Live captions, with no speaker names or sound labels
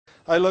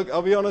Hey, look,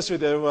 I'll be honest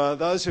with you.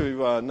 Those who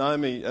have known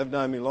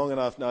me long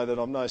enough know that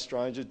I'm no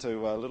stranger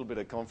to a little bit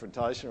of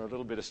confrontation or a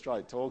little bit of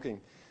straight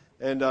talking.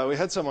 And we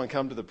had someone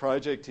come to the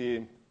project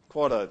here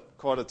quite a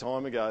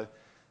time ago,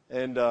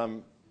 and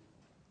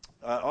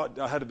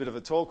I had a bit of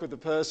a talk with the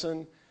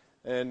person,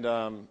 and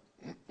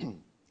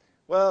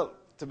well,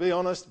 to be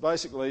honest,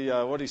 basically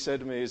what he said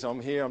to me is,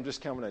 I'm here, I'm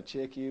just coming to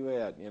check you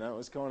out. You know, it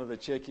was kind of a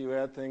check you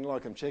out thing,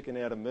 like I'm checking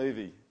out a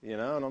movie, you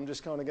know, and I'm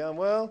just kind of going,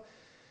 well,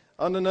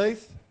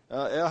 underneath,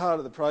 our heart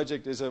of the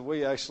project is that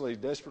we actually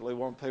desperately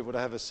want people to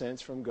have a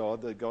sense from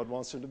God that God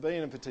wants them to be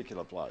in a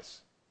particular place,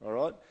 all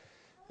right?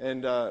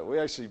 And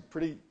we're actually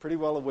pretty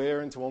well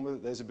aware in Toowoomba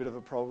that there's a bit of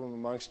a problem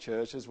amongst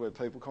churches where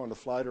people kind of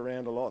float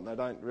around a lot and they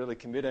don't really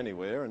commit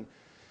anywhere. And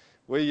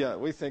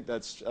we think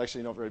that's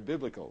actually not very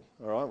biblical,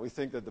 all right? We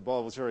think that the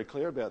Bible's very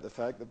clear about the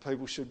fact that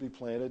people should be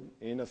planted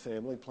in a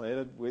family,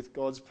 planted with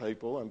God's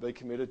people, and be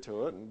committed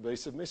to it and be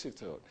submissive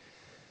to it.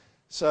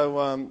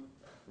 So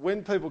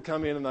when people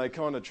come in and they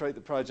kind of treat the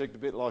project a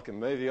bit like a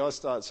movie, I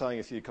start saying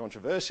a few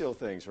controversial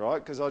things, right?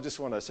 Because I just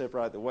want to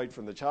separate the wheat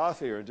from the chaff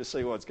here and just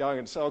see what's going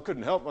on. So I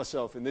couldn't help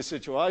myself in this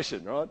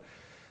situation, right?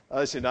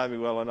 Those who know me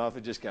well enough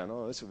are just going,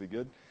 oh, this will be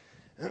good.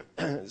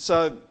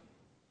 So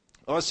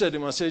I said to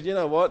him, I said, you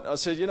know what,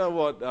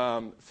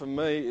 for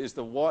me is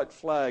the white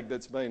flag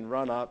that's been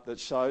run up that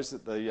shows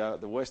that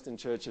the Western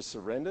Church has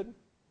surrendered.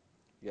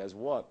 He goes,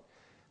 what?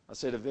 I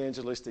said,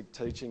 evangelistic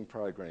teaching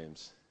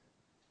programs.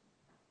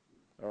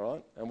 All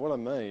right? And what I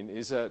mean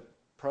is that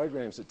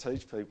programs that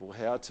teach people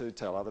how to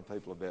tell other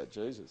people about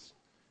Jesus.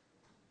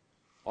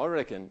 I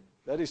reckon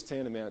that is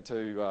tantamount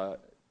to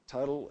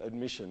total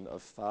admission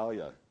of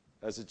failure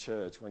as a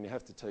church when you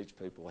have to teach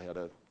people how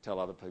to tell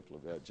other people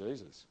about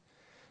Jesus.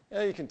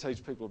 Yeah, you can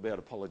teach people about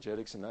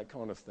apologetics and that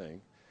kind of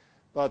thing,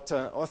 but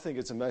I think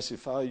it's a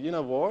massive failure. You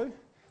know why?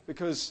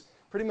 Because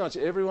pretty much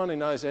everyone who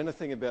knows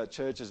anything about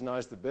churches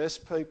knows the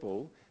best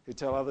people who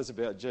tell others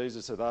about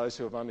Jesus are those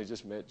who have only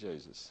just met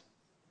Jesus.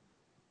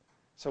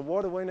 So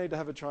why do we need to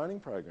have a training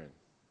program?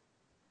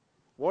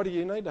 Why do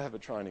you need to have a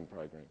training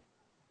program?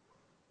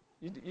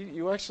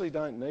 You actually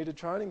don't need a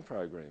training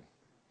program.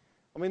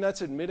 I mean,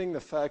 that's admitting the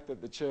fact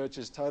that the church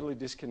is totally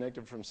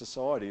disconnected from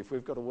society if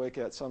we've got to work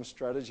out some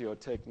strategy or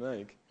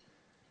technique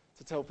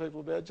to tell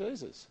people about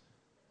Jesus.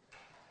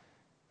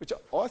 Which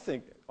I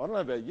think, I don't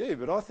know about you,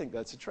 but I think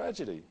that's a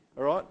tragedy,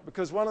 all right?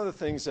 Because one of the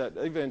things that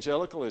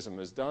evangelicalism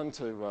has done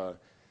to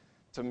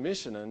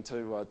mission and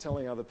to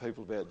telling other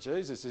people about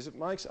Jesus is it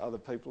makes other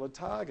people a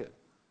target.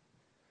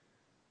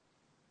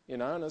 You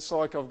know, and it's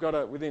like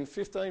within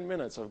 15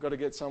 minutes, I've got to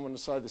get someone to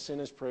say the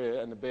sinner's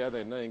prayer and to bow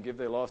their knee and give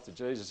their life to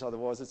Jesus,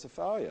 otherwise it's a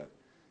failure.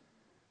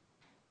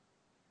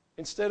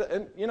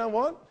 And you know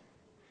what?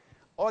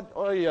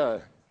 I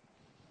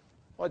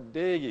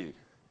dare you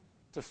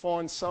to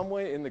find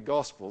somewhere in the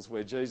Gospels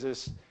where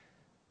Jesus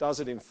does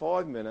it in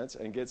 5 minutes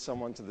and gets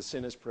someone to the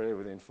sinner's prayer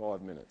within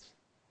 5 minutes.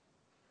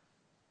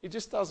 He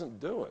just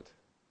doesn't do it.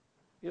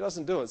 He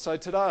doesn't do it. So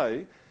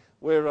today,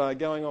 we're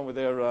going on with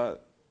our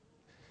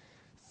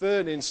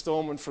third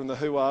instalment from the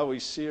Who Are We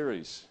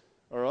series,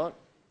 all right?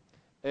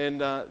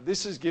 And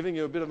this is giving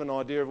you a bit of an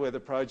idea of where the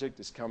project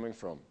is coming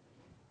from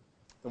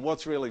and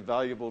what's really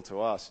valuable to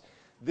us.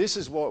 This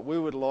is what we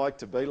would like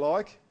to be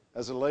like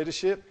as a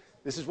leadership.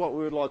 This is what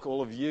we would like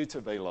all of you to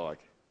be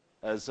like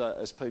as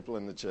people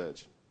in the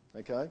church,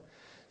 okay?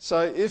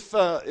 So if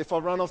I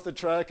run off the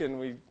track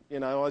and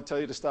I tell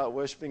you to start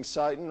worshipping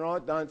Satan,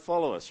 right, don't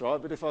follow us,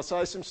 right? But if I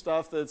say some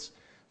stuff that's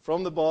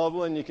from the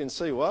Bible and you can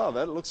see, wow,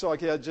 that looks like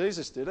how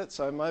Jesus did it,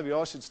 so maybe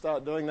I should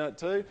start doing that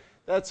too,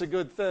 that's a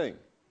good thing,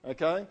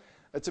 okay?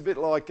 It's a bit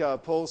like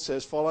Paul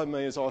says, follow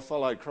me as I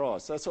follow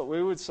Christ. That's what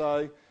we would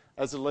say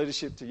as a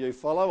leadership to you.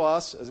 Follow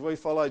us as we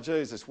follow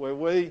Jesus. Where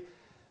we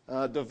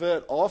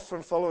divert off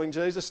from following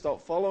Jesus,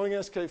 stop following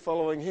us, keep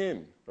following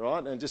him,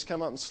 right? And just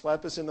come up and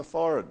slap us in the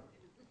forehead.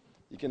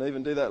 You can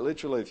even do that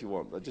literally if you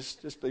want, but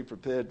just be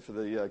prepared for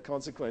the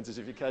consequences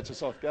if you catch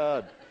us off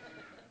guard.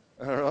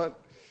 All right?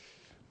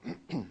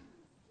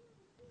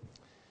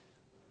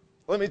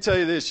 Let me tell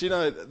you this,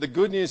 the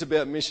good news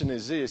about mission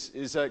is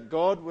that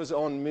God was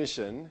on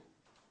mission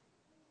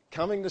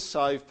coming to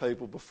save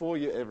people before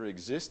you ever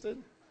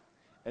existed,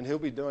 and he'll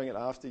be doing it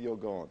after you're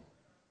gone.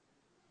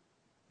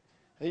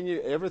 He knew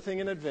everything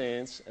in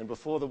advance, and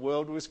before the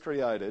world was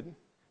created,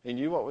 he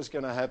knew what was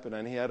going to happen,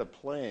 and he had a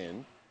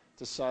plan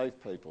to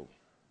save people.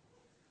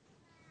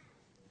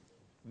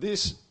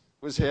 This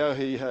was how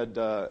he had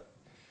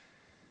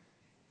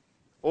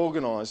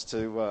organised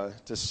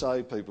to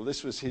save people.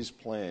 This was his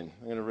plan.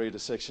 I'm going to read a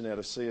section out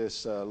of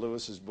C.S.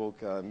 Lewis's book,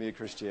 Mere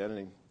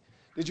Christianity.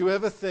 Did you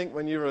ever think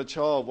when you were a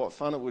child what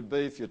fun it would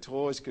be if your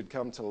toys could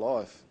come to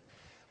life?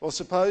 Well,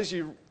 suppose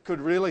you could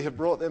really have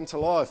brought them to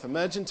life.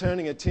 Imagine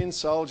turning a tin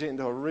soldier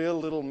into a real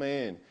little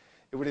man.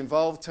 It would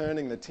involve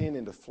turning the tin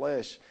into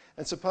flesh.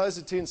 And suppose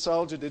the tin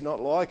soldier did not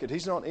like it.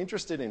 He's not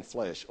interested in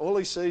flesh. All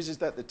he sees is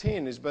that the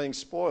tin is being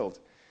spoiled.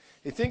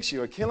 He thinks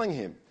you are killing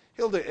him.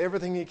 He'll do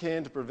everything he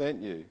can to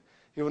prevent you.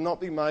 He will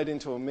not be made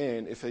into a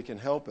man if he can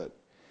help it.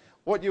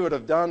 What you would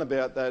have done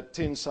about that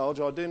tin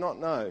soldier, I do not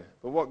know.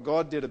 But what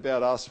God did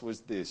about us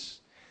was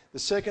this. The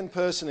second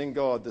person in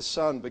God, the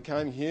Son,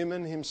 became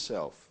human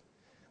himself,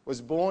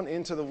 was born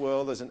into the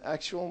world as an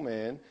actual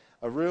man,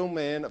 a real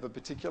man of a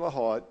particular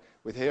height,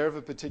 with hair of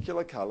a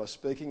particular colour,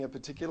 speaking a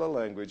particular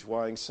language,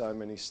 weighing so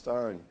many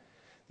stone.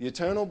 The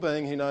eternal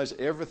being who knows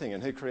everything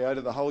and who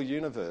created the whole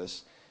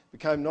universe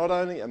became not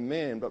only a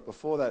man, but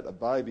before that a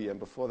baby, and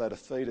before that a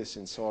fetus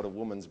inside a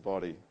woman's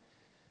body.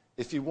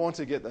 If you want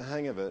to get the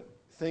hang of it,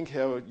 think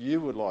how you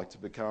would like to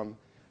become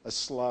a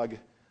slug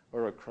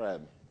or a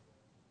crab.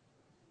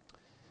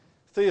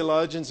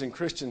 Theologians and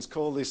Christians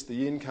call this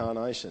the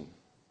incarnation.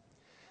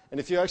 And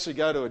if you actually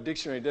go to a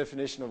dictionary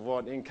definition of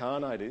what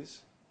incarnate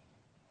is,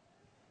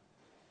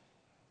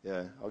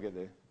 yeah, I'll get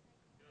there.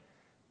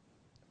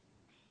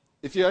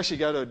 If you actually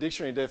go to a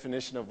dictionary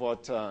definition of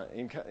what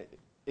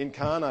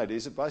incarnate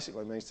is, it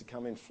basically means to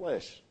come in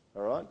flesh,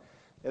 all right?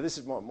 Now, this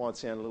might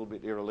sound a little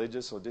bit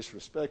irreligious or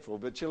disrespectful,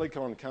 but chili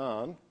con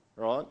carne,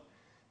 right,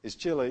 is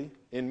chili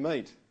in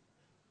meat.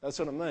 That's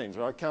what it means,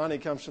 right? Carne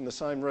comes from the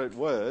same root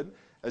word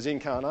as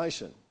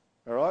incarnation,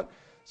 all right?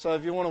 So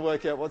if you want to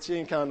work out what's the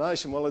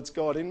incarnation, well, it's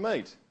God in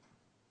meat,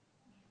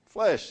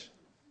 flesh,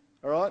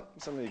 all right?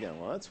 Some of you are going,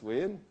 well, that's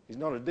weird. He's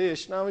not a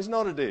dish. No, he's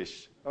not a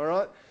dish, all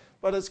right?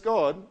 But it's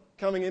God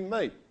coming in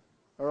meat,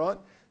 all right,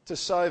 to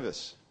save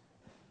us.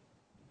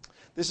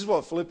 This is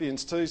what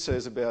Philippians 2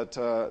 says about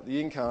the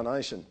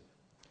incarnation.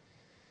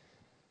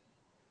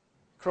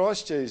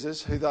 Christ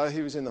Jesus, who though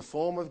he was in the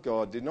form of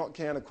God, did not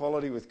count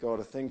equality with God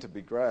a thing to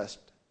be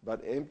grasped,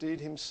 but emptied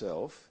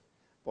himself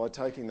by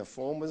taking the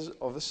form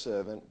of a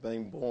servant,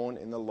 being born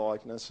in the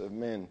likeness of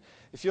men.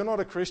 If you're not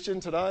a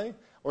Christian today,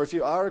 or if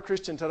you are a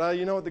Christian today,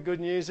 you know what the good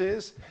news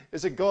is?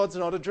 Is that God's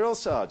not a drill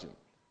sergeant.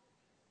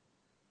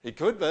 He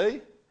could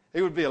be.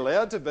 He would be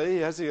allowed to be. He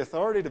has the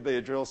authority to be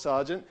a drill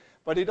sergeant.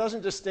 But he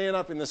doesn't just stand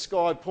up in the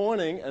sky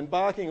pointing and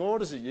barking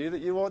orders at you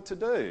that you ought to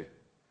do.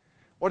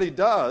 What he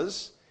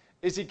does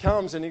is he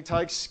comes and he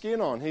takes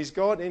skin on. He's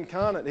God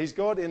incarnate. He's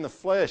God in the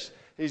flesh.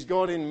 He's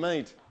God in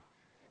meat.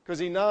 Because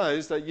he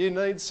knows that you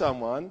need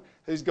someone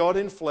who's God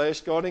in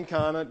flesh, God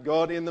incarnate,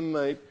 God in the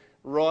meat,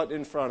 right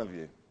in front of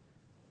you.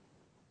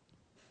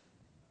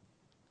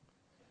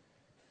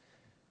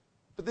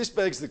 But this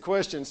begs the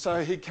question,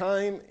 so he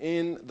came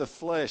in the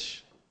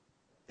flesh.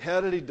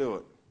 How did he do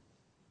it?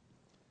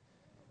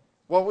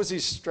 What was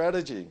his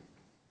strategy?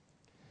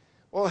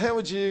 Well, how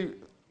would you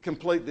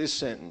complete this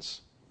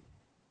sentence?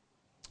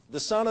 The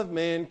Son of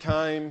Man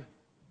came,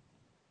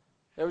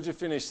 how would you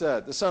finish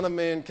that? The Son of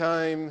Man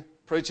came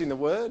preaching the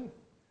word.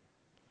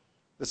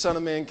 The Son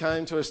of Man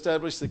came to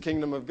establish the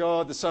kingdom of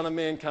God. The Son of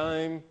Man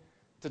came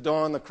to die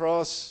on the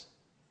cross.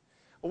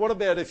 Well, what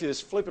about if you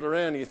just flip it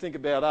around and you think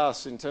about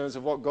us in terms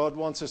of what God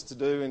wants us to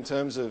do in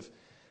terms of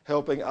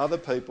helping other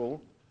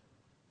people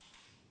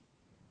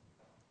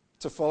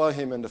to follow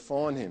him and to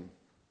find him?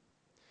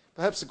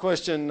 Perhaps the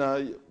question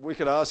we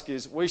could ask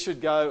is, we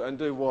should go and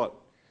do what?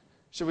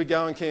 Should we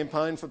go and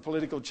campaign for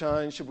political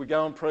change? Should we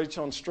go and preach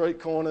on street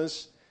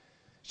corners?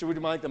 Should we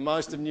make the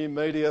most of new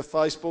media,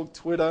 Facebook,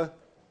 Twitter?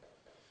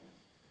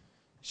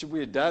 Should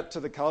we adapt to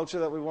the culture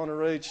that we want to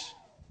reach?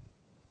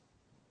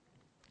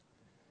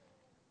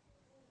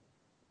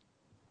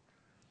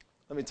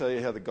 Let me tell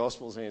you how the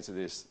Gospels answer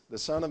this. The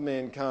Son of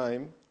Man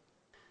came.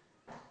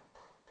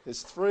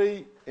 There's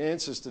three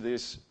answers to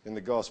this in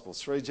the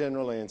Gospels, three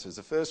general answers.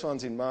 The first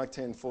one's in Mark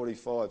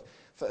 10:45.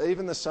 For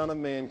even the Son of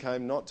Man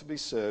came not to be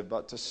served,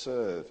 but to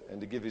serve,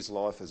 and to give his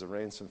life as a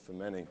ransom for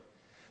many.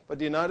 But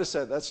do you notice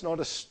that? That's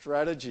not a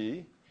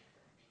strategy,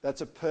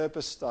 that's a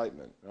purpose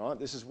statement, right?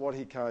 This is what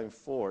he came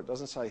for. It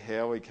doesn't say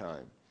how he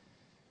came.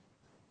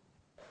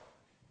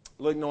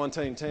 Luke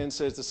 19:10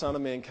 says the Son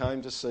of Man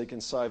came to seek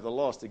and save the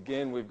lost.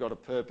 Again, we've got a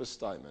purpose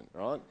statement,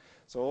 right?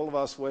 So all of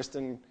us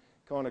Western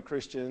kind of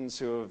Christians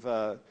who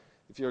have,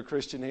 if you're a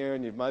Christian here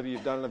and maybe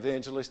you've done an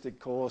evangelistic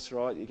course,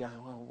 right, you go,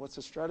 well, what's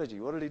the strategy?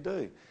 What did he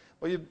do?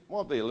 Well, you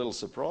might be a little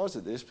surprised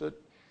at this, but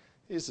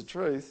here's the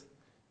truth.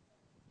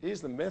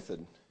 Here's the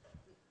method.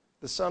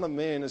 The Son of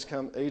Man has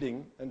come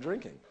eating and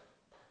drinking.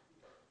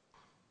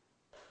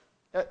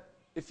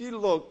 If you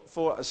look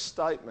for a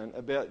statement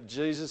about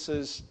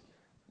Jesus'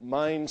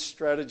 main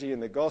strategy in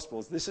the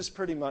Gospels, this is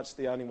pretty much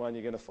the only one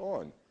you're going to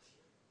find.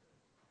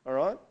 All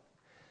right?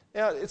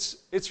 Now,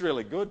 it's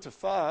really good to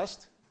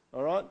fast,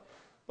 all right?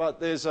 But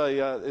there's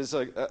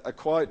a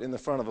quote in the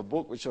front of a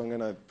book which I'm going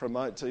to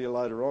promote to you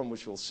later on,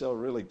 which will sell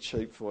really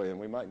cheap for you, and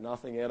we make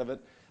nothing out of it,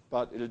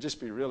 but it'll just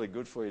be really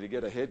good for you to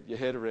get your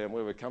head around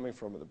where we're coming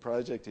from at the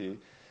project here.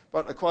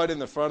 But a quote in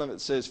the front of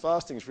it says,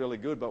 fasting's really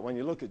good, but when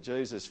you look at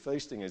Jesus,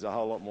 feasting is a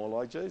whole lot more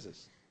like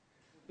Jesus.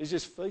 He's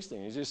just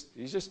feasting. He's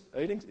just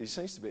eating. He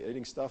seems to be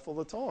eating stuff all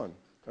the time,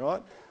 all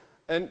right?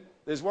 And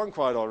there's one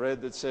quote I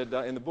read that said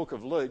in the book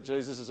of Luke,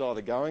 Jesus is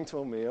either going to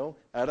a meal,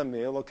 at a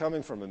meal, or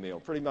coming from a meal,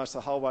 pretty much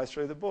the whole way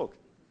through the book,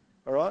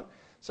 all right?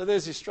 So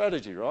there's his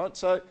strategy, right?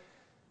 So,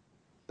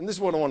 and this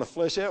is what I want to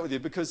flesh out with you,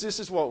 because this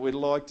is what we'd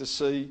like to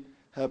see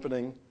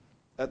happening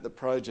at the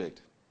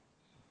project.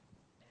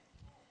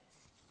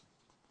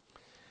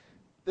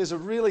 There's a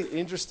really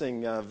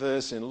interesting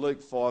verse in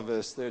Luke 5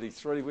 verse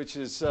 33, which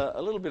is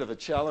a little bit of a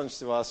challenge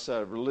to us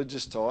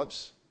religious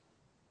types.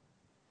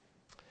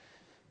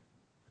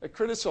 They're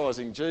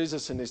criticising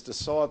Jesus and his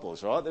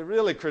disciples, right? They're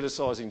really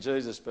criticising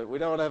Jesus, but we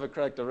don't want to have a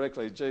crack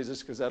directly at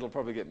Jesus because that'll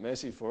probably get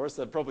messy for us.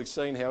 They've probably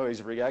seen how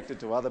he's reacted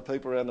to other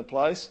people around the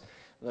place,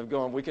 and they've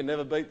gone, we can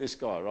never beat this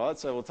guy, right?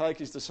 So we'll take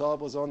his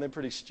disciples on. They're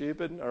pretty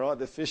stupid, all right?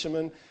 They're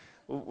fishermen.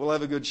 We'll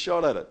have a good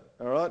shot at it,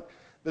 all right?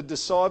 The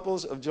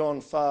disciples of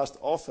John fast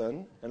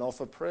often and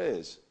offer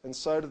prayers, and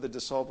so do the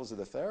disciples of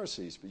the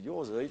Pharisees, but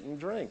yours eat and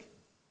drink.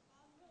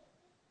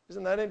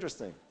 Isn't that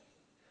interesting?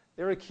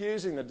 They're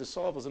accusing the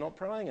disciples of not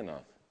praying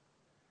enough.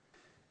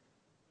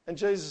 And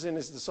Jesus and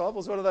his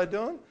disciples, what are they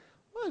doing?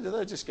 Well,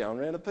 they're just going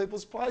around to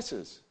people's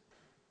places,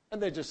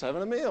 and they're just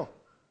having a meal.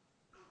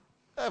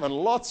 They're having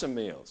lots of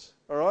meals,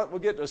 all right? We'll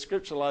get to a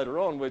scripture later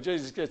on where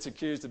Jesus gets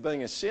accused of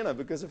being a sinner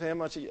because of how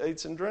much he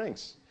eats and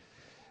drinks.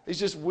 He's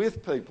just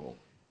with people.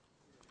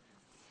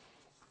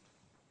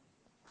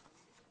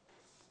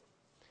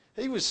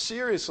 He was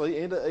seriously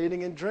into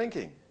eating and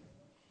drinking,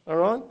 all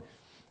right?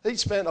 He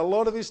spent a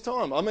lot of his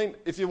time. I mean,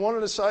 if you wanted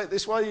to say it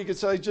this way, you could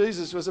say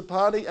Jesus was a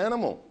party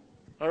animal,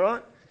 all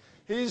right?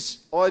 His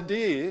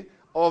idea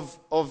of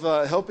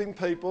helping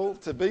people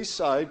to be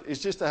saved is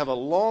just to have a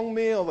long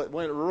meal that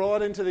went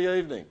right into the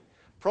evening,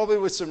 probably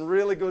with some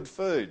really good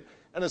food.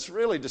 And it's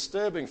really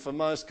disturbing for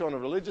most kind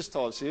of religious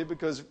types here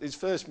because his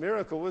first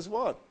miracle was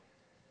what?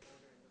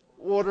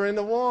 Water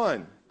into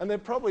wine. And they're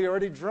probably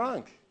already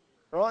drunk,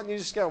 right? And you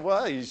just go,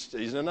 well, he's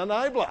an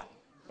enabler,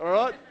 all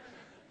right?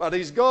 But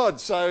he's God,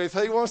 so if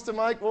he wants to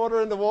make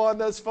water into wine,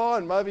 that's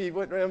fine. Maybe he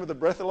went around with a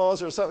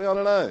breathalyzer or something, I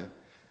don't know,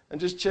 and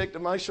just checked to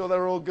make sure they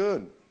were all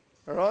good,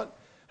 all right?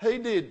 He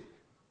did.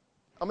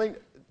 I mean,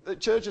 the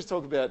churches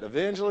talk about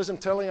evangelism,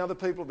 telling other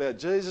people about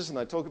Jesus, and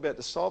they talk about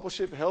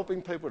discipleship,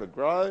 helping people to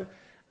grow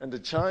and to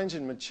change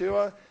and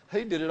mature.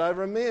 He did it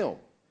over a meal,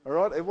 all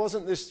right? It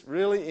wasn't this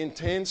really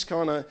intense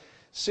kind of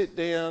sit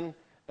down,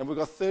 and we've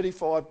got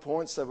 35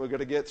 points that we've got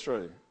to get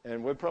through.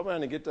 And we're probably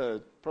only get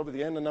to probably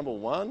the end of number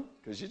 1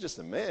 because you're just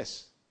a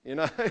mess, you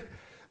know?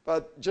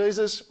 But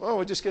Jesus, well,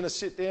 we're just going to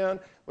sit down,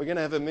 we're going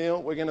to have a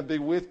meal, we're going to be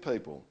with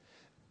people.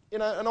 You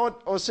know, and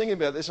I was thinking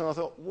about this and I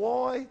thought,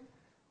 why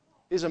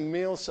is a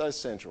meal so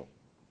central?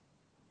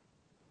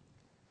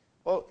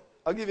 Well,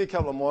 I'll give you a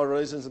couple of my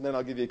reasons and then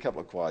I'll give you a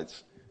couple of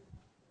quotes.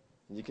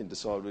 And you can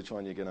decide which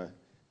one you're going to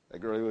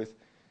agree with.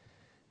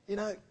 You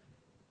know,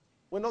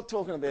 we're not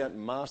talking about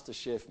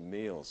MasterChef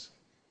meals,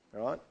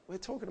 all right? We're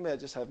talking about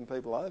just having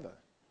people over.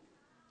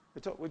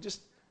 We're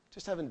just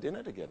having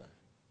dinner together,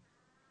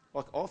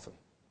 like often.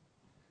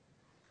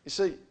 You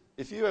see,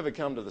 if you ever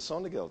come to the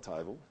Sondergeld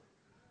table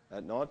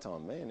at night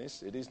time, man,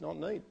 it is not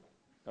neat,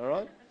 all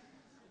right?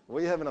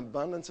 We have an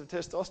abundance of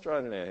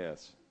testosterone in our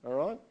house, all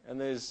right? And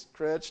there's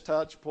crouch,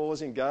 touch,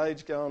 pause,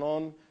 engage going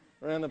on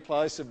around the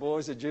place. The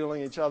boys are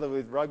dueling each other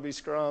with rugby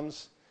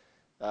scrums.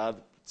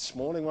 This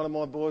morning, one of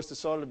my boys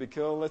decided to be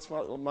cool. Let's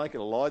make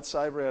it a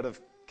lightsaber out of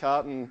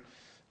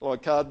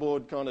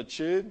cardboard kind of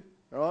tube,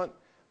 all right?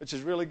 Which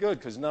is really good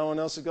because no one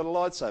else has got a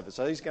lightsaber.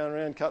 So he's going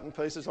around cutting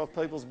pieces off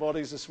people's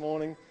bodies this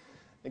morning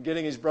and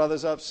getting his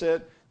brothers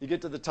upset. You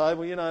get to the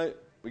table, you know,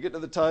 we get to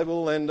the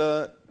table and,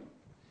 well,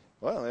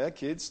 our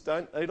kids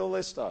don't eat all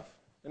their stuff.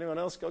 Anyone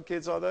else got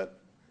kids like that?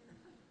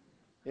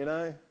 You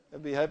know,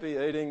 they'd be happy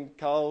eating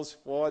Coles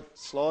white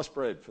sliced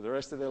bread for the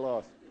rest of their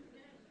life.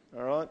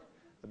 All right?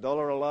 $1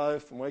 a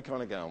loaf, and we're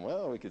kind of going,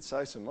 well, we could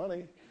save some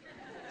money.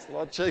 It's a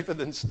lot cheaper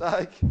than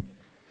steak.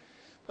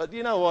 But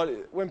you know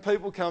what? When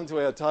people come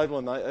to our table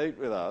and they eat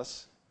with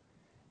us,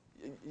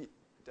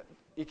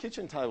 your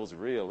kitchen table's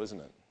real, isn't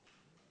it?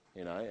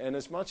 You know, and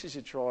as much as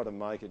you try to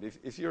make it,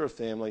 if you're a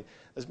family,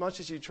 as much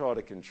as you try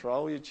to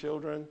control your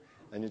children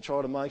and you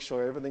try to make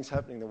sure everything's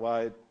happening the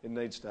way it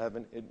needs to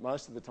happen,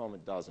 most of the time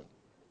it doesn't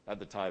at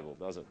the table,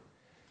 does it?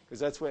 Because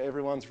that's where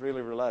everyone's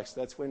really relaxed.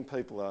 That's when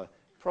people are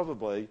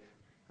probably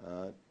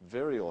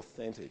very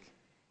authentic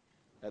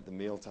at the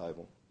meal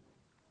table.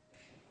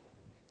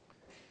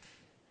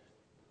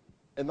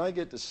 And they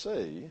get to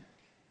see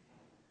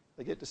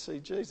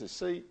Jesus.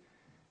 See,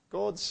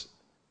 God's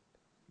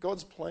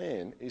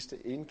plan is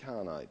to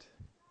incarnate,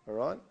 all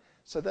right?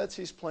 So that's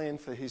his plan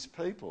for his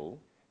people,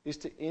 is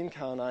to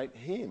incarnate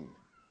him.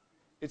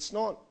 It's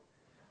not,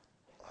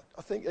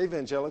 I think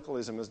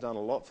evangelicalism has done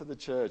a lot for the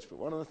church, but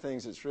one of the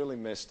things that's really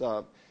messed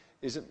up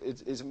is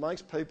it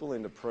makes people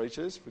into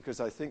preachers because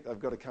they think they've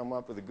got to come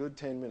up with a good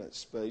 10-minute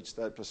speech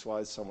that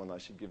persuades someone they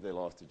should give their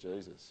life to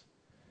Jesus.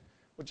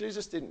 Well,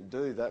 Jesus didn't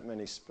do that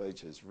many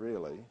speeches,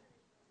 really.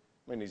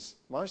 I mean,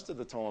 most of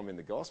the time in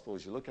the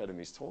Gospels, you look at him,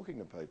 he's talking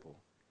to people.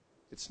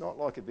 It's not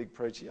like a big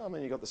preacher. I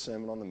mean, you've got the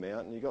Sermon on the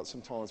Mount, and you've got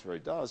some times where he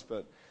does,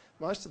 but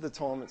most of the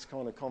time it's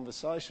kind of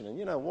conversation. And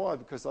you know why?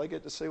 Because they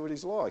get to see what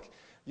he's like.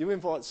 You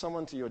invite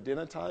someone to your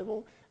dinner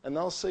table, and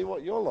they'll see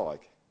what you're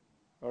like,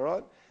 all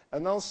right?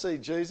 And they'll see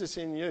Jesus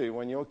in you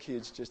when your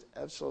kids just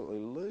absolutely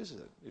lose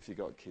it, if you've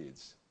got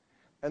kids.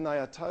 And they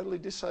are totally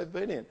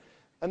disobedient.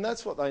 And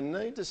that's what they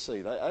need to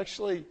see.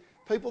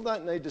 People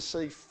don't need to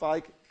see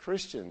fake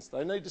Christians.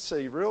 They need to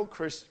see real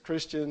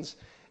Christians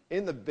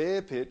in the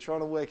bear pit trying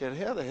to work out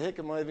how the heck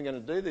am I even going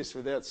to do this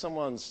without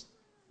someone's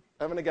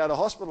having to go to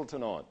hospital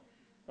tonight,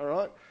 all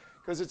right?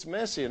 Because it's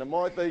messy and it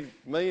might be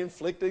me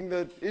inflicting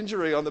the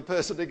injury on the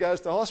person who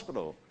goes to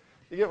hospital.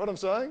 You get what I'm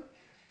saying?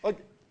 Like,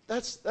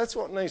 that's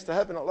what needs to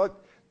happen. Like,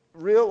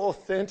 real,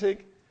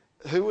 authentic,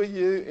 who are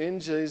you in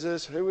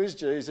Jesus, who is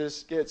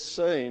Jesus, gets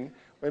seen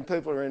when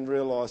people are in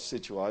real life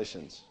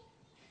situations.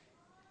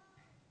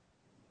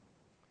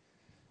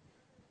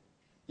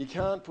 You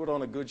can't put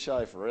on a good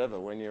show forever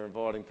when you're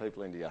inviting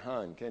people into your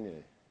home, can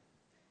you?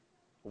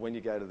 Or when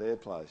you go to their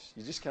place.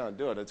 You just can't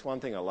do it. It's one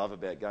thing I love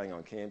about going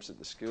on camps at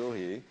the school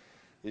here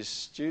is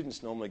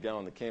students normally go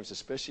on the camps,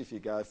 especially if you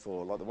go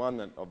for, like the one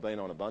that I've been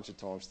on a bunch of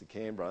times to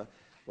Canberra,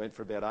 went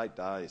for about 8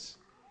 days.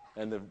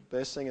 And the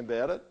best thing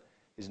about it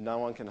is no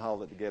one can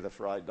hold it together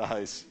for 8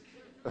 days,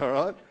 all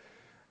right?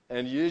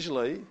 And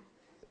usually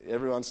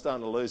everyone's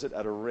starting to lose it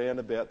at around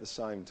about the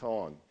same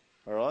time,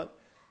 all right?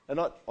 And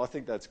I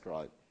think that's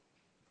great,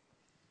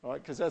 all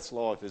right? Because that's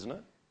life, isn't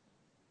it?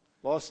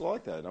 Life's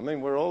like that. I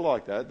mean, we're all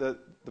like that.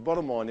 The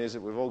bottom line is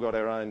that we've all got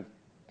our own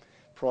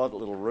private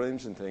little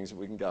rooms and things that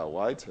we can go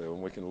away to,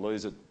 and we can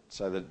lose it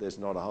so that there's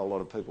not a whole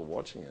lot of people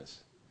watching us.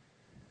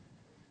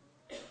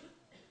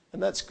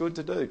 And that's good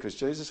to do because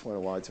Jesus went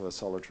away to a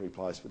solitary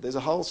place. But there's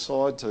a whole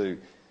side to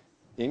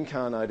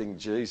incarnating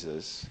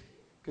Jesus.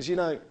 Because, you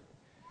know,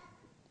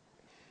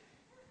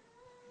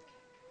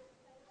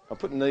 I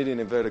put need in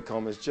inverted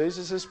commas.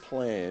 Jesus'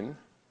 plan,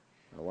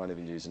 I won't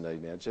even use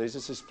need now,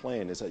 Jesus'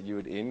 plan is that you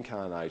would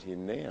incarnate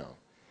him now.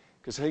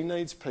 Because he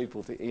needs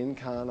people to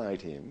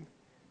incarnate him,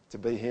 to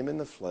be him in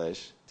the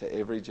flesh to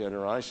every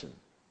generation.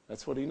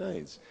 That's what he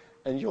needs.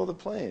 And you're the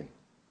plan.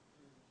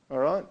 All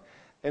right?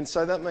 And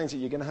so that means that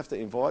you're going to have to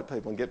invite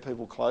people and get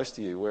people close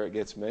to you where it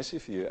gets messy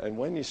for you. And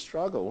when you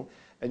struggle,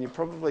 and you're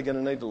probably going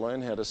to need to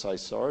learn how to say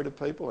sorry to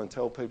people and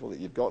tell people that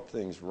you've got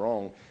things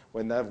wrong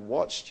when they've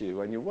watched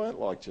you and you weren't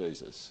like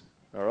Jesus.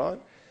 All right?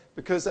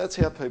 Because that's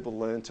how people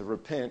learn to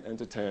repent and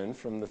to turn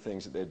from the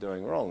things that they're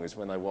doing wrong, is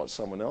when they watch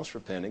someone else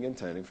repenting and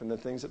turning from the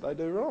things that they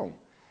do wrong.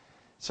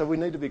 So we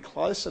need to be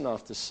close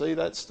enough to see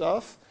that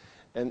stuff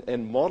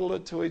and model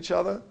it to each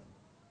other.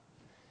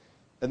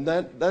 And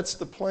that's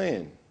the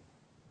plan.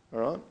 All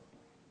right?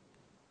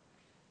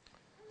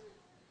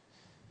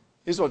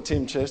 Here's what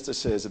Tim Chester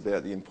says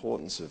about the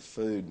importance of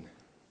food.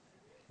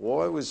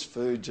 Why was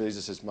food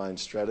Jesus' main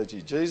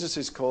strategy? Jesus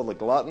is called a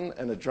glutton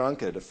and a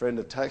drunkard, a friend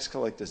of tax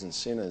collectors and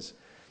sinners.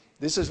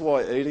 This is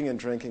why eating and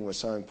drinking were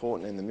so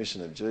important in the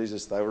mission of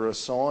Jesus. They were a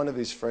sign of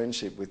his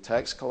friendship with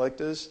tax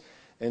collectors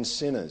and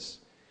sinners.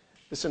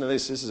 Listen to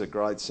this. This is a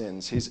great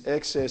sentence. His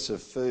excess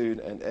of food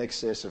and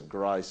excess of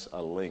grace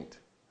are linked.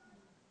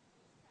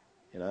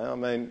 You know, I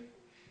mean,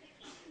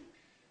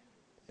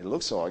 it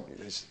looks like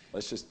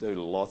let's just do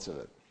lots of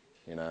it,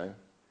 you know.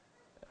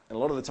 And a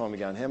lot of the time you're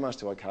going, how much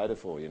do I cater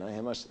for, you know?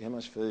 How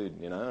much food,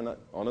 you know? And I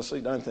honestly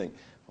don't think,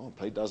 oh,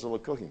 Pete does all the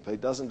cooking. Pete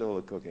doesn't do all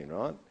the cooking,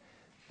 right?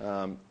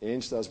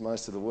 Ange does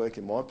most of the work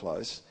in my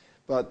place.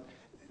 But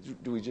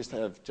do we just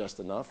have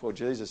just enough? Well,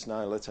 Jesus,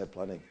 no, let's have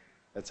plenty.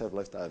 Let's have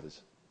leftovers,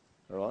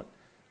 all right?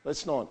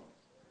 Let's not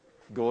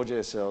gorge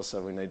ourselves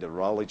so we need to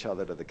roll each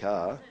other to the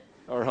car,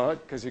 all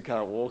right, because we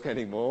can't walk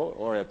anymore,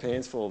 or our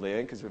pants fall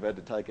down because we've had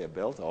to take our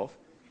belt off,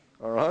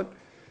 all right?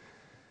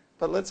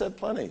 But let's have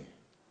plenty.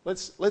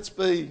 Let's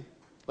be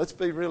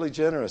really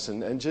generous.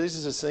 And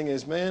Jesus' thing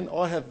is, man,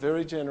 I have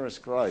very generous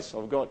grace.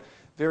 I've got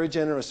very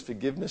generous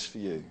forgiveness for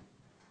you.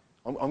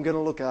 I'm going to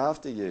look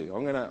after you.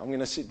 I'm going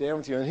to sit down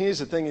with you. And here's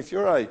the thing: if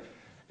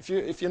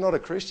you're not a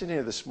Christian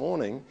here this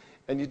morning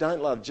and you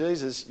don't love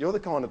Jesus, you're the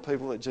kind of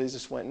people that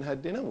Jesus went and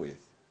had dinner with.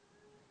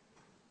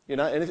 You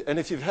know, and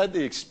if you've had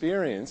the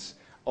experience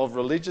of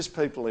religious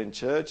people in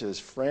churches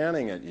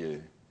frowning at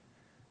you,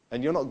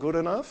 and you're not good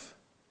enough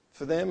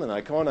for them, and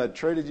they kind of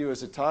treated you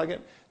as a target,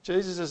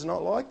 Jesus is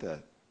not like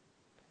that.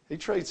 He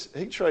treats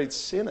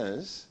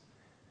sinners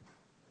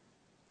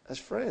as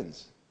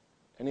friends,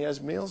 and he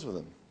has meals with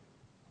them.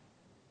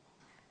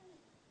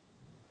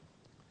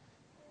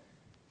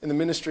 In the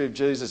ministry of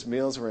Jesus,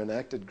 meals were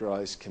enacted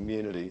grace,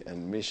 community,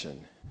 and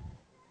mission.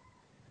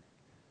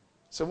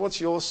 So what's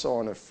your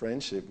sign of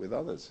friendship with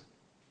others?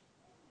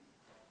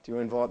 Do you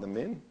invite them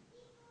in?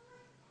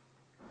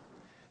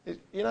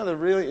 You know, the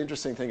really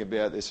interesting thing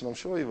about this, and I'm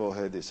sure you've all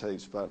heard this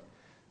heaps, but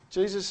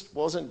Jesus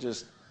wasn't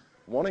just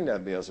wanting to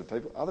have meals with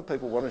people. Other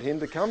people wanted him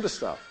to come to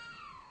stuff.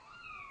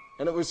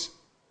 And it was,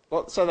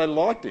 so they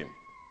liked him.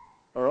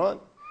 All right?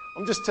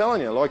 I'm just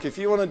telling you, like, if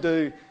you want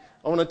to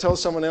I want to tell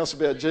someone else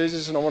about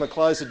Jesus and I want to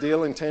close the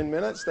deal in 10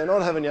 minutes, they're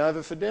not having you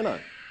over for dinner.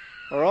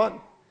 All right?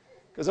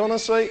 Because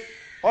honestly,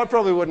 I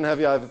probably wouldn't have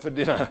you over for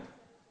dinner.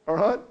 All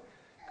right?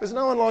 Because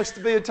no one likes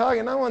to be a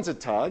target. No one's a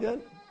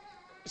target.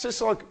 It's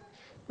just like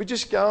we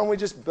just go and we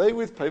just be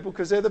with people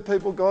because they're the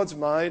people God's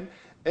made,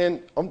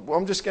 and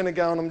I'm just going to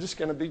go and I'm just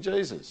going to be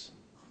Jesus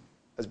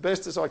as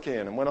best as I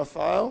can. And when I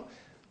fail,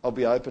 I'll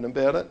be open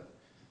about it.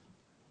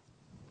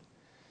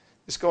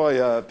 This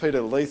guy, Peter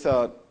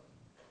Leithart,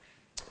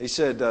 he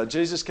said,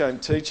 Jesus came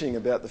teaching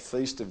about the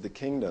feast of the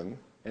kingdom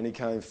and he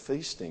came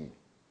feasting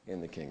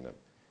in the kingdom.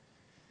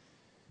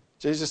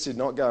 Jesus did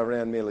not go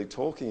around merely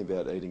talking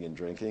about eating and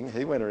drinking.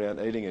 He went around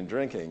eating and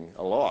drinking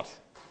a lot.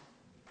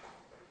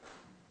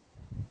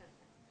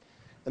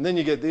 And then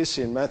you get this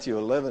in Matthew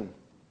 11.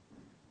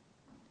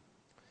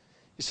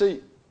 You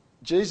see,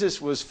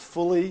 Jesus was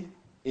fully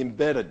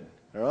embedded,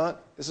 all right?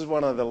 This is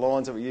one of the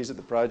lines that we use at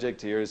the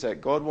project here, is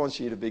that God wants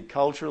you to be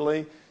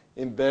culturally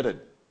embedded,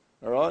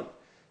 all right?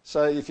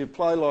 So if you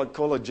play like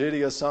Call of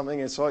Duty or something,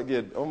 it's like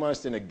you're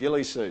almost in a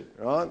ghillie suit,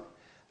 right?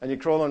 And you're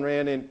crawling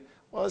around in,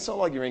 well, it's not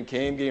like you're in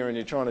cam gear and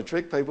you're trying to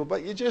trick people,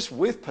 but you're just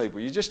with people.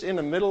 You're just in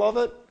the middle of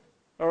it,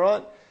 all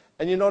right?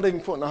 And you're not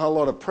even putting a whole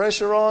lot of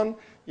pressure on.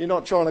 You're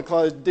not trying to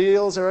close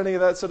deals or any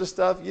of that sort of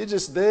stuff. You're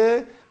just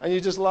there and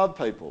you just love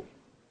people,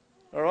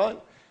 all right?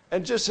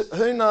 And just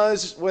who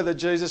knows whether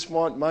Jesus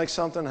might make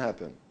something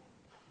happen.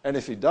 And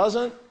if he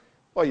doesn't,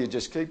 well, you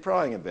just keep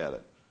praying about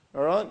it,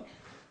 all right?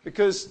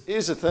 Because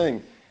here's the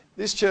thing.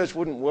 This church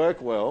wouldn't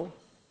work well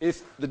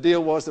if the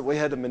deal was that we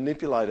had to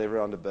manipulate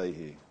everyone to be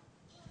here.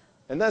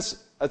 And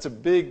that's a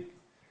big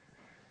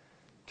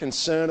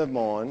concern of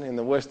mine in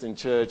the Western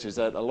church, is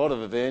that a lot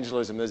of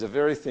evangelism, there's a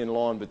very thin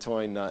line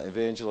between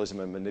evangelism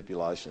and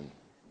manipulation.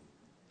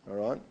 All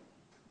right?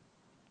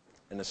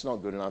 And it's not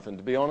good enough. And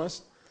to be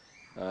honest,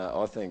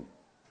 I think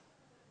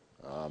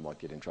I might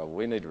get in trouble.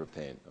 We need to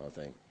repent, I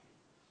think,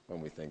 when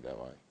we think that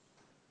way.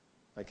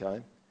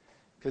 Okay?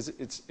 Because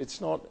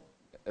it's not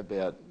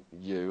about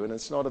you, and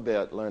it's not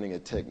about learning a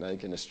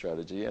technique and a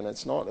strategy, and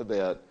it's not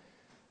about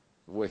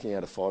working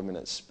out a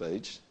 5-minute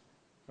speech,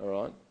 all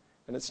right?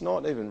 And it's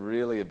not even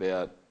really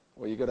about,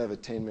 well, you've got to have a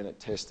 10-minute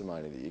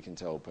testimony that you can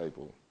tell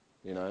people,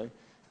 you know?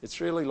 It's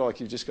really like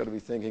you've just got to be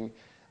thinking,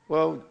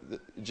 well,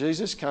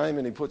 Jesus came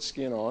and he put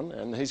skin on,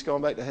 and he's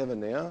gone back to heaven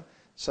now,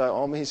 so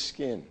I'm his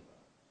skin,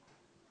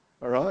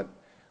 all right?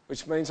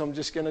 Which means I'm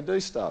just going to do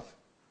stuff,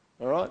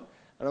 all right?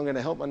 And I'm going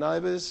to help my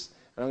neighbours,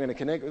 and I'm going to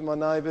connect with my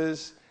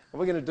neighbours, and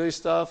we're going to do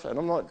stuff, and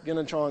I'm not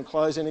going to try and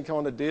close any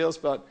kind of deals,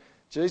 but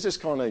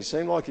Jesus he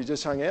seemed like he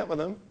just hung out with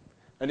them,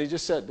 and he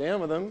just sat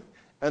down with them,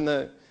 and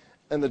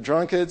the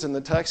drunkards and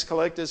the tax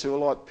collectors who were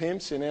like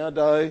pimps in our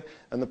day,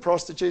 and the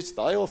prostitutes,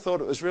 they all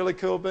thought it was really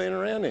cool being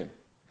around him.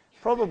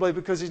 Probably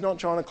because he's not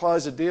trying to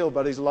close a deal,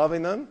 but he's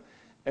loving them,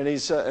 and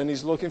he's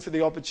looking for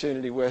the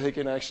opportunity where he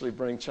can actually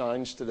bring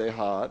change to their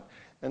heart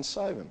and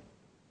save them.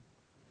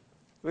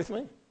 With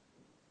me?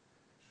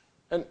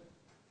 And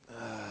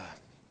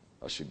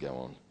I should go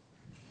on.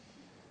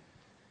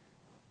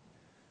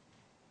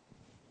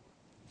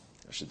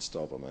 I should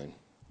stop, I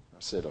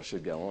said I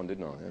should go on,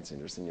 didn't I? That's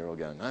interesting. You're all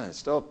going, no,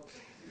 stop.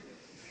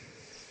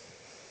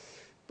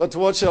 But to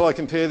what shall I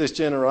compare this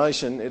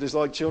generation? It is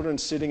like children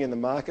sitting in the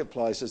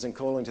marketplaces and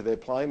calling to their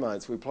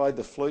playmates. We played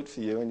the flute for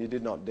you and you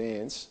did not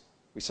dance.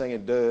 We sang a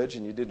dirge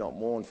and you did not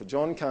mourn. For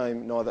John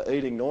came neither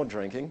eating nor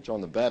drinking,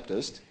 John the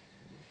Baptist.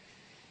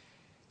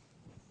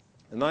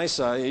 And they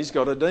say he's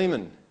got a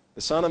demon.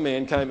 The Son of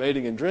Man came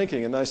eating and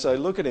drinking, and they say,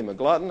 look at him, a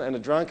glutton and a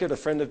drunkard, a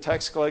friend of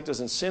tax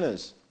collectors and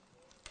sinners.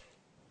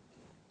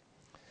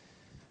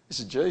 This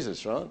is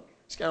Jesus, right?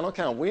 He's going, I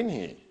can't win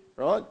here,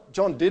 right?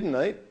 John didn't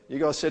eat. You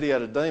guys said he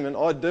had a demon.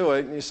 I do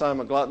eat, and you say I'm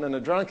a glutton and a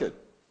drunkard,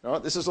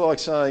 right? This is like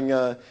saying,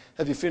 have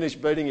you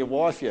finished beating your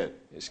wife yet?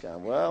 You're just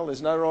going, well,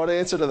 there's no right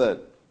answer to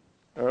that,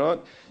 all right?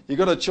 You've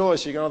got a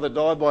choice. You can either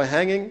die by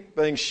hanging,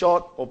 being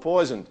shot, or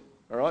poisoned,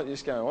 all right? You're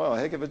just going, well, a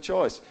heck of a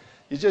choice.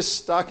 You're just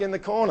stuck in the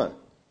corner,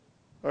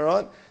 all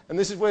right? And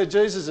this is where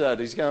Jesus is at.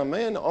 He's going,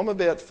 man, I'm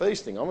about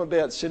feasting. I'm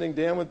about sitting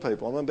down with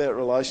people. I'm about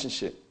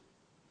relationship.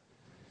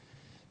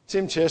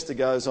 Tim Chester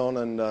goes on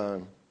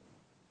and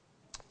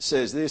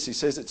says this. He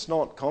says, it's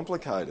not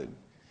complicated.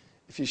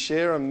 If you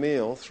share a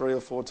meal 3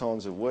 or 4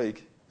 times a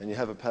week and you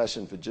have a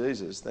passion for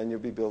Jesus, then you'll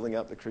be building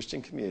up the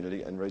Christian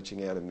community and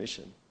reaching out a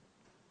mission.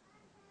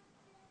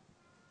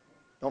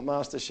 Not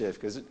MasterChef,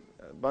 because a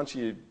bunch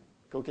of you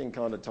cooking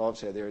kind of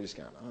types out there are just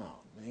going, oh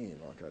man,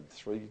 like I had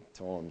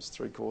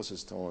 3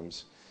 courses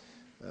times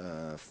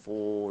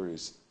 4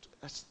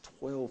 that's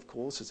 12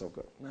 courses I've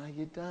got. No,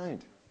 you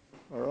don't.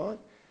 All right?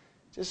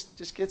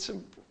 Just get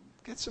some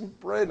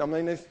bread. I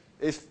mean,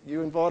 if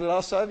you invited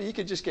us over, you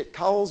could just get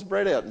Coles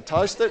bread out and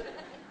toast it.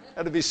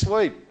 That'd be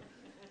sweet.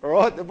 All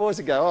right? The boys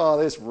would go, oh,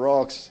 this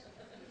rocks.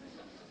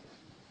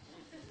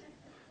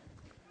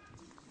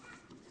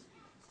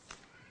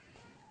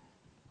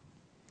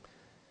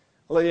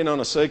 I'll let you in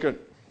on a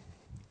secret.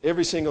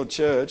 Every single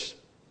church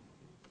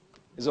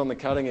is on the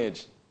cutting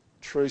edge.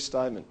 True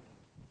statement.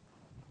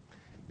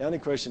 The only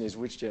question is,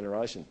 which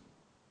generation?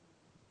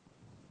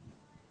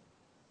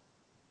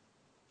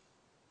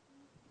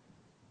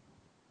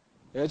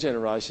 Our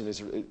generation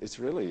it's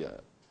really,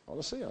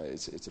 honestly,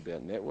 it's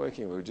about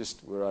networking.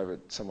 We were over at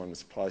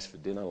someone's place for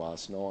dinner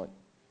last night,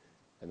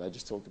 and they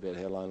just talked about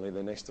how lonely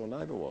their next door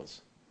neighbour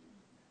was.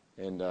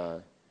 And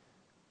the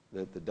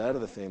dad of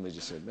the family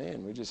just said,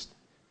 man,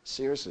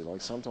 seriously,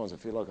 like sometimes I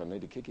feel like I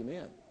need to kick him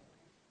out.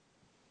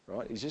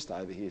 Right? He's just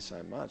over here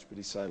so much, but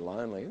he's so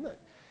lonely, isn't it?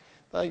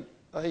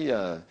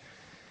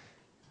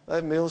 they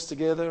have meals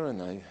together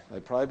and they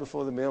pray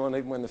before the meal, and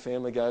even when the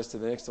family goes to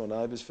the next door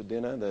neighbours for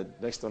dinner, the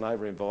next door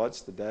neighbour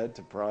invites the dad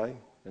to pray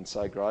and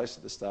say grace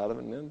at the start of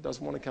it, and then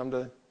doesn't want to come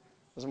to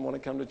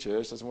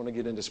church, doesn't want to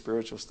get into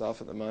spiritual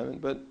stuff at the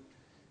moment, but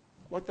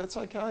like that's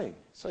okay.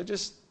 So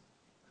just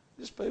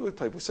be with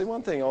people. See,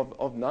 one thing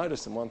I've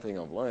noticed and one thing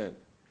I've learned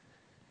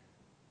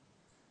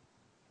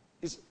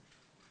is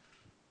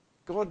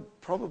God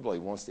probably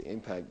wants to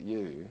impact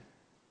you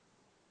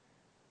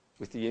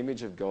with the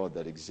image of God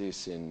that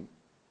exists in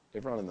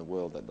everyone in the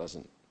world that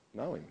doesn't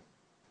know him.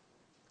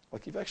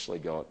 Like you've actually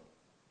got,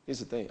 here's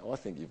the thing, I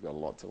think you've got a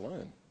lot to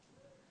learn.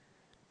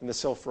 And the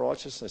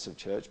self-righteousness of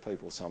church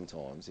people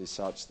sometimes is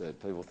such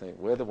that people think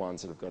we're the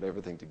ones that have got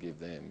everything to give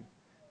them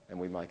and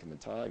we make them a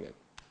target.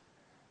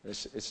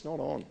 It's not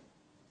on.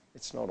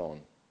 It's not on.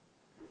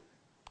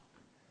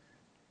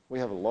 We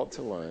have a lot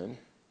to learn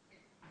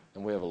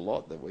and we have a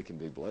lot that we can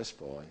be blessed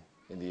by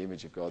in the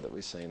image of God that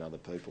we see in other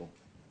people.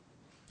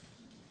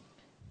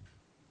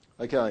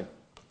 Okay,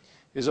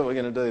 here's what we're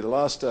going to do. The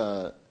last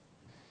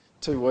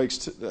 2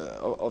 weeks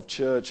of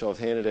church, I've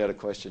handed out a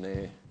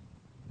questionnaire,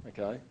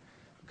 okay?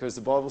 Because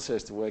the Bible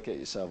says to work out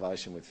your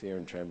salvation with fear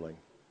and trembling,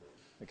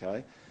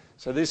 okay?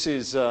 So this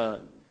is a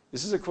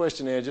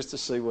questionnaire just to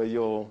see where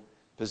you're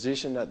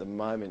positioned at the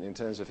moment in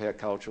terms of how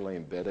culturally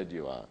embedded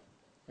you are,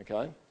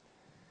 okay?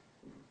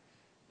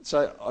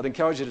 So I'd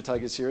encourage you to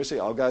take it seriously.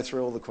 I'll go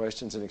through all the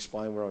questions and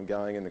explain where I'm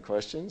going in the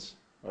questions,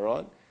 all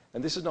right?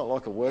 And this is not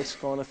like a works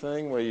kind of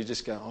thing where you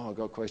just go, oh, I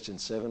got question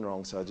 7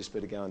 wrong, so I just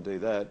better go and do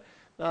that.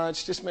 No,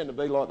 it's just meant to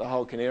be like the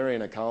whole canary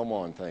in a coal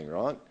mine thing,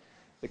 right?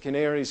 The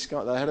canaries, they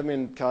had them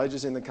in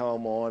cages in the coal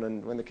mine,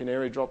 and when the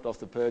canary dropped off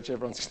the perch,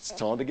 everyone's, it's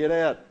time to get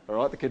out, all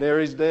right? The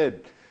canary's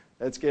dead.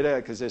 Let's get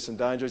out because there's some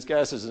dangerous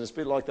gases, and it's a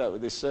bit like that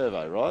with this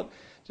survey, right?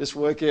 Just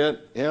work out,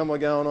 how am I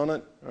going on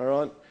it, all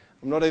right?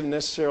 I'm not even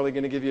necessarily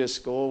going to give you a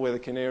score whether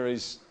the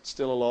canary's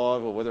still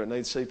alive or whether it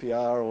needs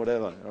CPR or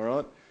whatever, all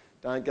right?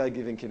 Don't go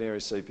giving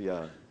canaries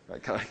CPR,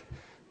 okay?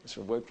 It's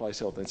a workplace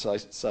health and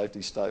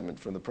safety statement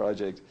from the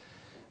project.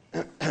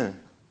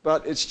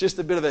 But it's just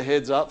a bit of a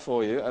heads up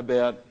for you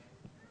about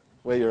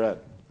where you're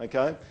at,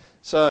 okay?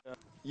 So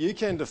you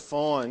can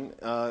define,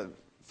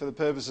 for the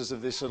purposes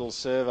of this little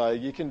survey,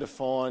 you can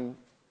define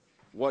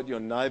what your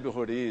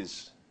neighbourhood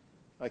is,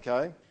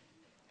 okay?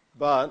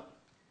 But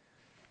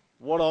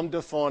what I'm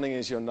defining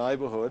as your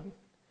neighbourhood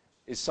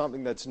is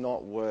something that's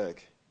not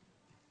work,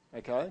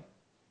 okay?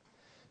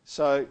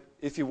 So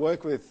if you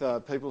work with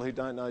people who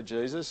don't know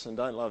Jesus and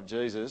don't love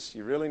Jesus,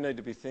 you really need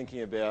to be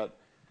thinking about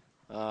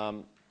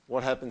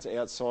what happens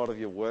outside of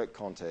your work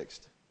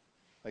context,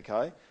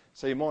 okay?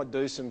 So you might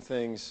do some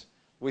things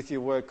with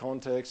your work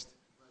context.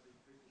 Maybe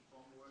people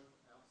from work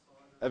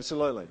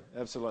outside.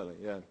 Absolutely,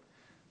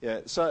 yeah.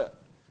 So,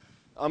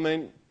 I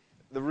mean,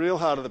 the real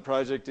heart of the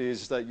project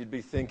is that you'd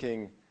be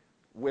thinking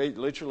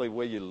literally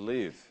where you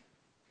live,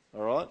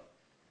 all right?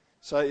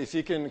 So if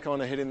you can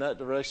kind of head in that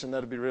direction,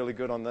 that'd be really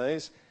good on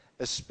these,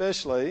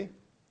 especially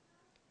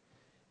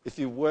if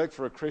you work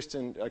for a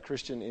Christian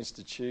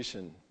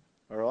institution,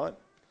 all right?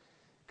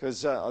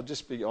 Because I'll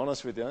just be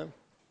honest with you,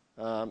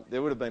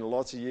 there would have been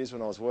lots of years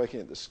when I was working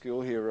at the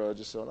school here where I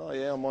just thought, oh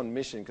yeah, I'm on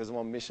mission because I'm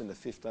on mission to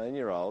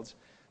 15-year-olds.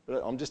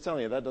 But I'm just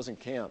telling you, that doesn't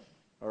count,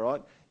 all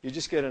right? You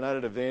just get an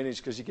added advantage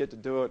because you get to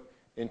do it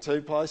in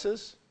 2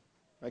 places,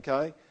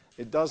 okay?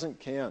 It doesn't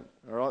count,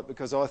 all right?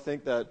 Because I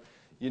think that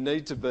you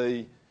need to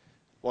be,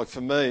 like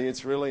for me,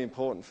 it's really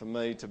important for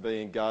me to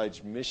be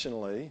engaged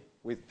missionally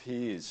with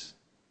peers,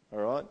 all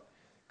right?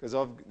 Because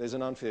there's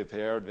an unfair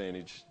power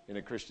advantage in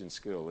a Christian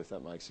school, if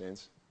that makes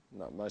sense.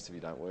 No, most of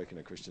you don't work in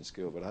a Christian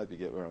school, but I hope you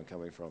get where I'm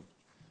coming from.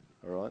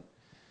 All right?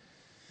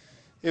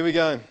 Here we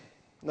go.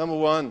 Number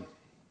 1.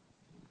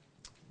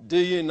 Do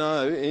you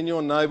know, in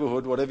your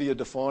neighbourhood, whatever you're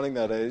defining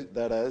that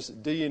as,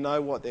 do you know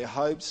what their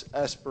hopes,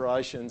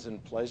 aspirations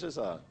and pleasures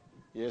are?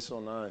 Yes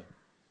or no?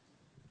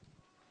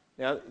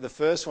 Now, the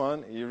first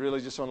one, you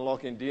really just want to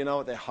lock in, do you know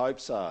what their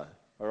hopes are?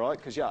 All right?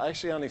 Because you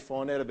actually only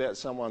find out about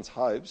someone's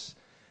hopes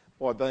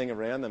by being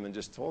around them and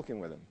just talking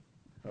with them.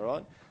 All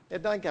right? Now,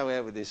 don't go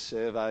out with this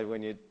survey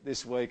when you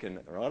this week and,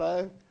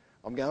 righto,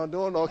 I'm going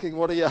door knocking,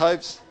 what are your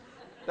hopes?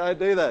 Don't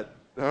do that,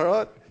 all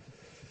right?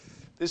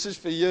 This is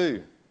for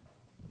you.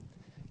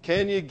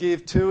 Can you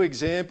give 2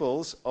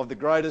 examples of the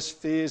greatest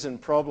fears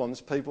and problems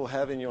people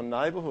have in your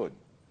neighbourhood?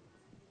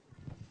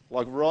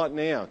 Like right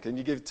now, can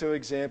you give 2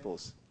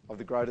 examples of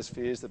the greatest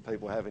fears that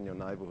people have in your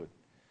neighbourhood?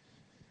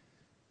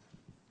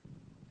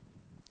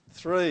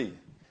 3,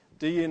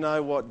 do you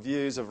know what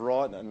views of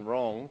right and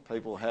wrong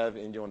people have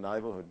in your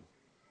neighbourhood?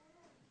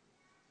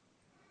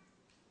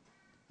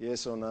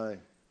 Yes or no?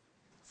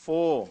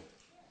 4,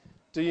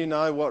 do you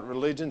know what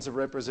religions are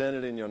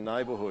represented in your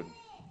neighbourhood?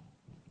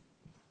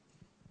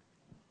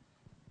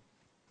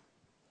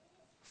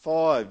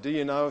 5, do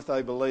you know if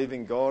they believe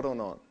in God or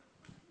not?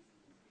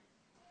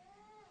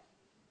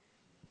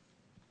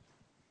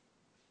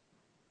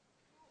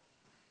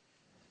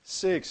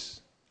 6,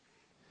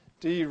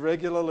 do you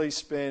regularly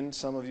spend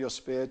some of your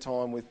spare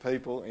time with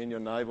people in your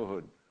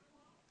neighbourhood?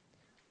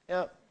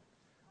 Now,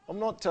 I'm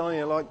not telling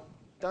you, like,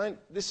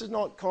 this is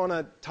not kind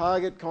of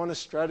target kind of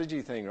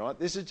strategy thing, right?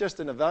 This is just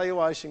an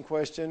evaluation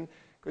question,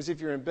 because if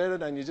you're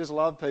embedded and you just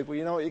love people,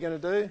 you know what you're going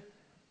to do?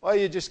 Well,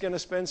 you're just going to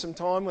spend some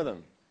time with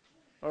them,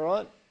 all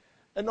right?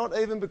 And not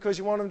even because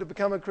you want them to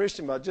become a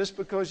Christian, but just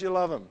because you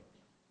love them,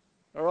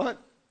 all right?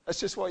 That's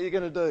just what you're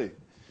going to do.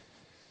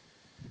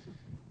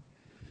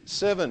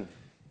 7,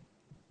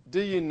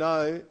 do you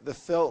know the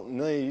felt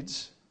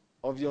needs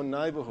of your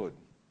neighbourhood?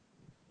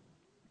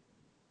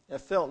 Now,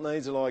 felt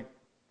needs are like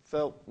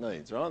felt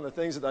needs, right? The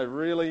things that they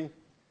really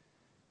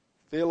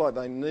feel like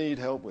they need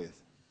help with.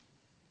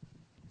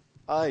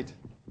 8,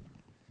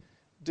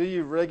 do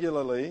you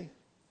regularly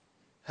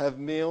have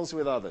meals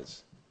with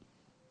others?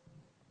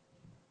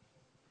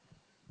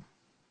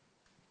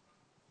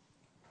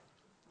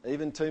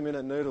 Even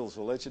 2-minute noodles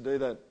will let you do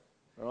that,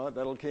 all right?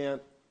 That'll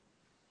count,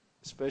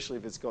 especially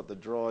if it's got the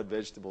dried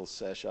vegetable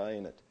sachet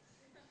in it.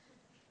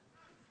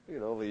 Look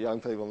at all the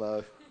young people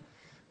know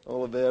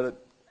all about it.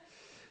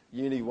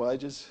 Uni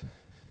wages.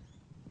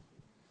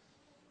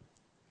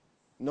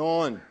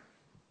 9,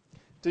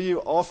 do you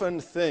often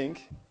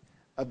think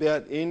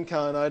about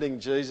incarnating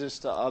Jesus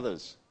to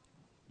others?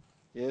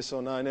 Yes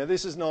or no? Now,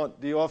 this is not,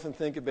 do you often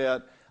think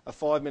about a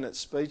 5-minute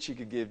speech you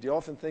could give? Do you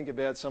often think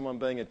about someone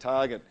being a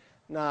target?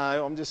 No,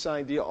 I'm just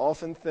saying, do you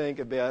often think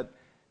about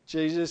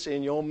Jesus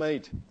in your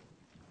meat,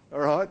 all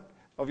right,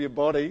 of your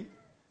body,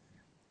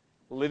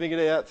 living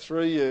it out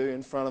through you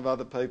in front of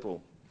other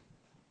people?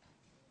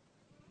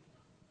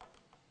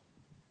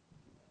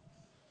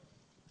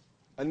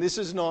 And this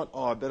is not,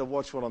 I better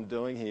watch what I'm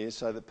doing here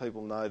so that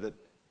people know that,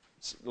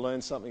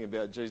 learn something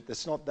about Jesus.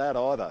 It's not that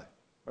either,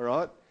 all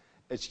right?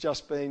 It's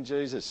just being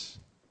Jesus.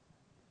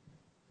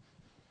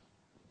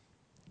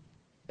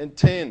 And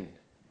 10,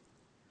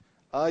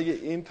 are you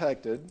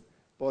impacted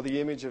by the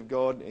image of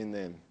God in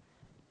them?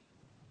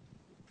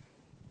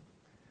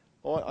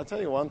 I'll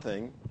tell you one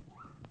thing,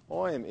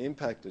 I am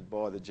impacted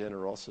by the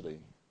generosity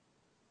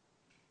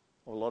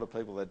of a lot of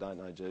people that don't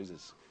know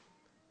Jesus.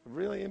 I'm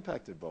really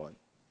impacted by it.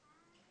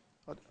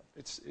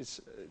 It's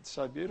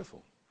so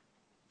beautiful,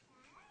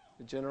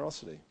 the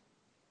generosity.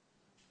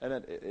 And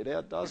it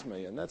outdoes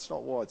me, and that's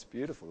not why it's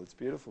beautiful. It's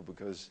beautiful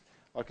because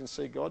I can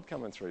see God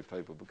coming through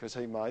people because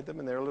he made them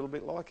and they're a little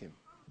bit like him.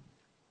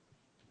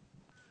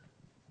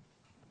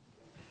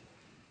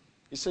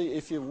 You see,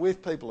 if you're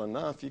with people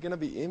enough, you're going to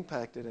be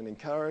impacted and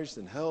encouraged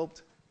and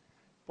helped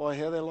by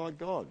how they're like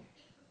God.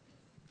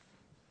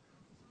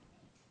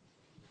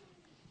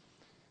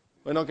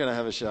 We're not going to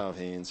have a show of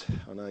hands.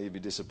 I know you'd be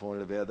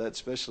disappointed about that,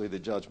 especially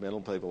the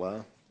judgmental people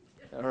are.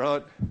 All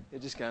right,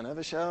 you're just going to have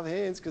a show of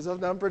hands because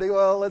I've done pretty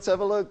well. Let's have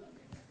a look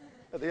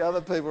at the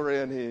other people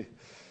around here.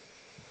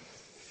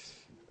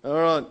 All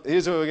right,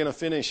 here's where we're going to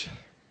finish.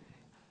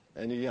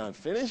 And you're going,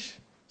 finish?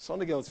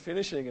 Sondergeld's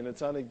finishing and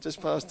it's only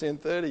just past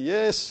 10:30.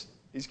 Yes,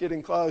 he's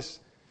getting close.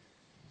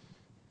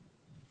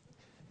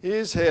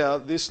 Here's how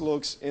this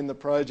looks in the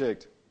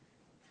project.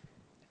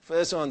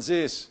 First one's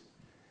this.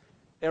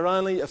 Our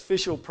only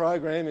official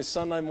program is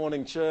Sunday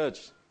morning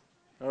church.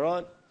 All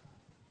right?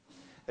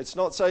 It's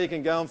not so you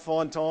can go and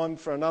find time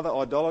for another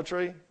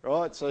idolatry,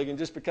 right? So you can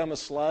just become a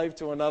slave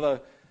to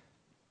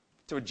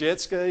a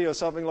jet ski or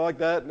something like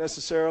that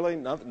necessarily.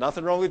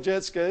 Nothing wrong with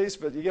jet skis,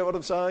 but you get what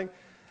I'm saying?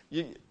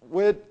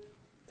 The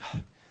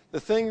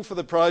thing for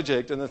the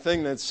project and the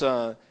thing that's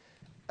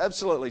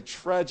absolutely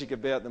tragic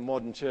about the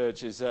modern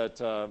church is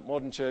that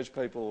modern church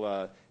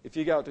people, if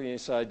you go up to them and you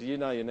say, do you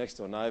know your next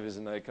door neighbours?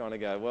 And they kind of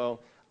go, well,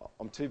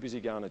 I'm too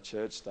busy going to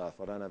church stuff.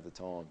 I don't have the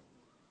time.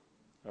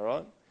 All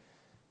right?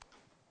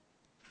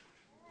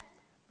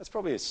 That's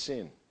probably a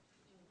sin,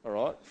 all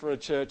right, for a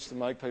church to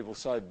make people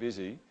so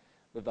busy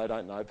that they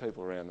don't know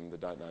people around them that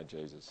don't know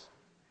Jesus.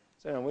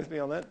 Is anyone with me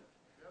on that?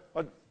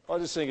 I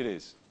just think it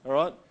is, all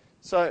right?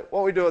 So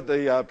what we do at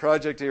the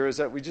project here is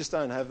that we just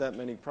don't have that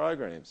many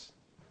programs,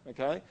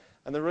 okay?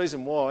 And the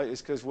reason why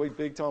is because we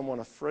big time want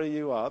to free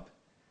you up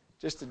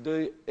just to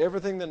do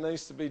everything that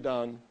needs to be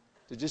done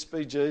to just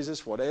be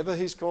Jesus, whatever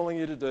he's calling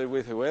you to do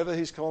with whoever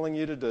he's calling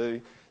you to do,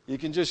 you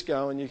can just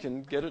go and you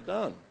can get it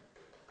done,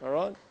 all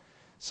right?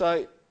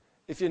 So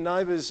if your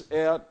neighbour's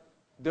out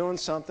doing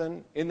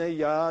something in their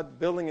yard,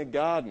 building a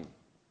garden,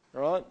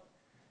 right?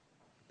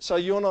 So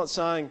you're not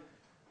saying,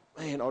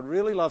 man, I'd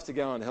really love to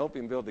go and help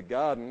him build the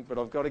garden, but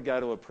I've got to go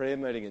to a prayer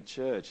meeting at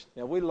church.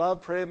 Now, we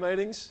love prayer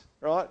meetings,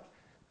 right?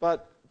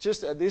 But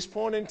just at this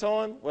point in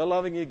time, we're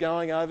loving you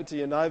going over to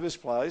your neighbour's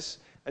place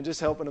and just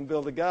helping them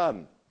build a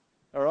garden,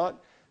 all right?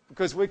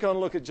 Because we kind of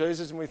look at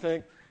Jesus and we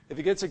think, if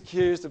he gets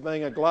accused of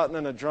being a glutton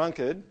and a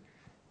drunkard,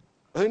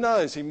 who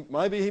knows?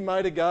 Maybe he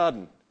made a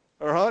garden,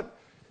 all right?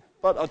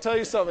 But I'll tell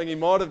you something he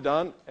might have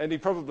done, and he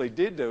probably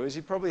did do, is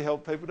he probably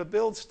helped people to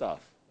build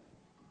stuff.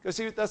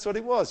 Because that's what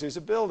he was. He was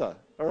a builder,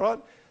 all right?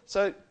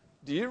 So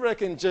do you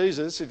reckon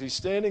Jesus, if he's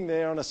standing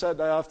there on a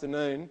Saturday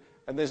afternoon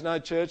and there's no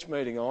church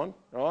meeting on,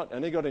 right,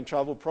 and he got in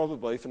trouble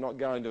probably for not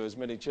going to as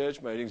many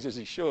church meetings as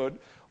he should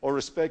or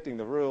respecting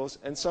the rules,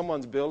 and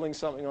someone's building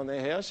something on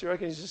their house, you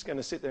reckon he's just going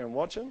to sit there and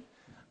watch him?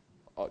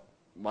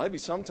 Maybe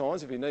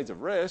sometimes if he needs a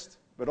rest,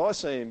 but I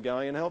see him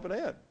going and helping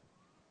out.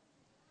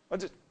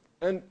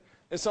 And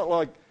it's not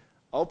like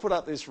I'll put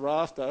up this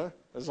rafter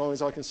as long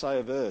as I can say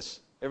a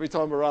verse. Every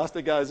time a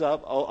rafter goes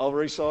up, I'll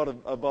recite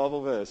a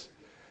Bible verse.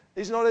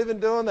 He's not even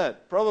doing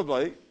that,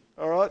 probably,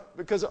 all right,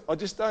 because I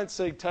just don't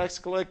see tax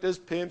collectors,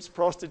 pimps,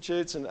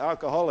 prostitutes and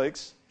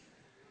alcoholics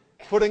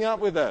putting up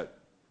with that,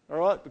 all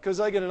right, because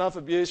they get enough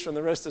abuse from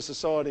the rest of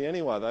society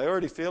anyway. They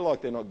already feel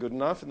like they're not good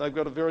enough and they've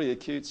got a very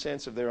acute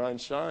sense of their own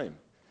shame.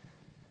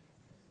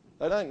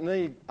 They don't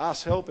need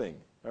us helping,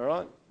 all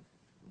right?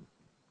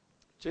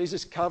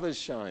 Jesus covers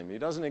shame. He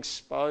doesn't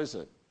expose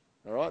it,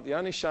 all right? The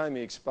only shame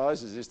he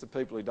exposes is to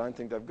people who don't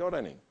think they've got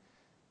any,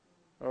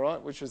 all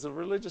right, which is the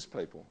religious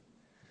people.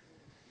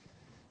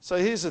 So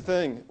here's the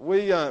thing.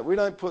 We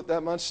don't put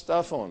that much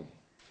stuff on,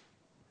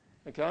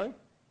 okay?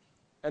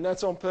 And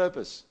that's on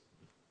purpose,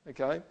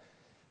 okay?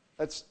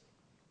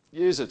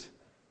 Use it.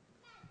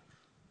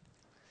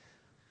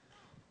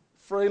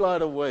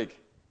 Freeloader week.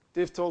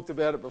 Div talked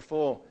about it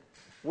before.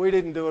 We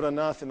didn't do it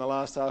enough in the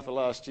last half of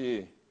last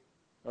year,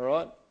 all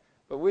right?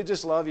 But we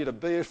just love you to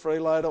be a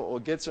freeloader or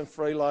get some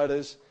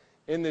freeloaders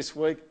in this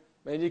week.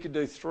 Man, you could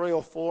do 3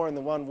 or 4 in the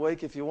one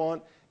week if you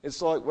want.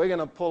 It's like we're going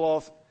to pull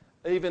off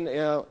even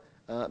our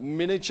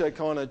miniature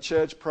kind of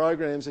church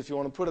programs, if you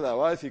want to put it that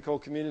way, if you call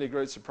community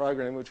groups a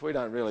program, which we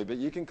don't really, but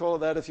you can call it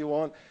that if you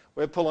want.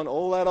 We're pulling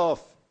all that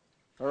off,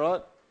 all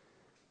right?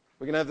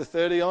 We're going to have the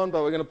 30 on,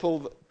 but we're going to pull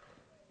the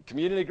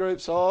community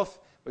groups off.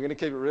 We're going to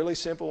keep it really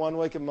simple, 1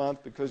 week a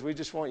month, because we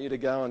just want you to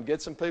go and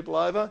get some people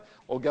over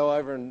or go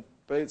over and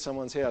be at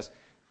someone's house.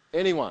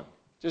 Anyone.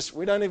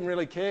 We don't even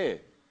really care,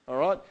 all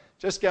right?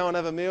 Just go and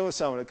have a meal with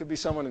someone. It could be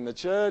someone in the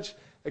church.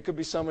 It could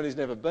be someone who's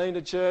never been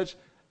to church.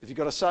 If you've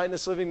got a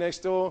Satanist living next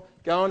door,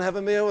 go and have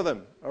a meal with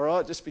them, all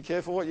right? Just be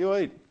careful what you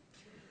eat.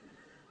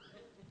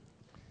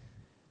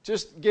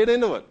 Just get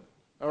into it,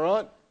 all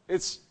right?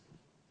 It's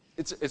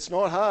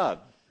not hard,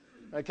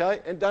 okay?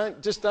 And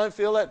don't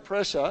feel that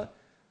pressure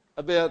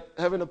about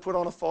having to put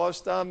on a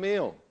 5-star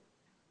meal,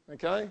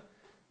 okay?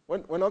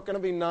 We're not going to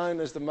be known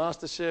as the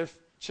MasterChef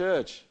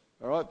church,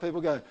 all right?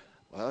 People go,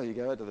 well, you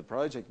go out to the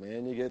project,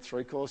 man, you get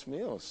 3-course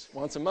meals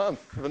once a month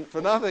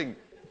for nothing,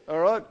 all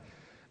right?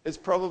 It's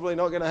probably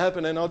not going to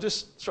happen. And I'll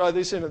just throw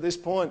this in at this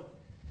point.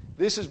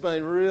 This has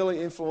been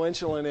really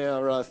influential in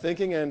our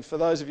thinking. And for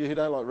those of you who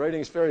don't like reading,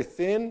 it's very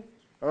thin.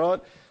 All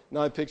right?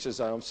 No pictures,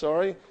 though. I'm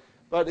sorry.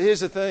 But here's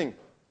the thing.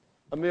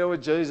 A meal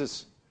with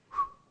Jesus.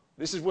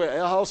 This is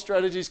where our whole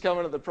strategy is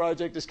coming at the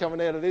project, is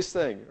coming out of this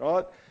thing,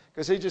 right?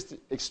 Because he just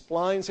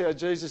explains how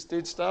Jesus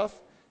did stuff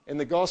in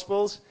the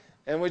Gospels.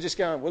 And we're just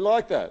going, we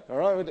like that. All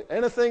right?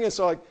 Anything, it's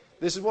like,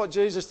 this is what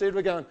Jesus did.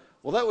 We're going,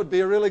 well, that would be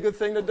a really good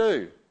thing to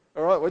do.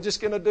 All right, we're just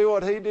going to do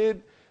what he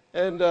did,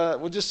 and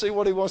we'll just see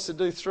what he wants to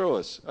do through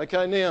us.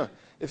 Okay, now,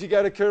 if you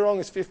go to Coorong,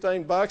 it's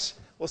 $15.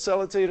 We'll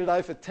sell it to you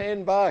today for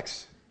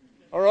 $10.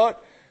 All right?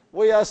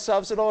 We are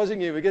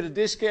subsidising you. We get a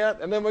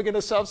discount, and then we're going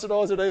to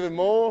subsidise it even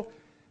more.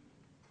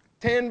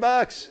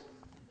 $10.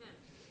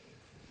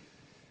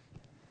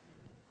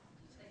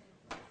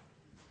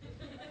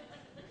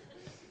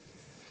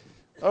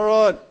 All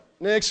right,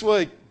 next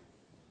week.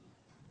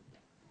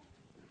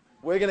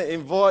 We're going to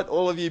invite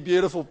all of you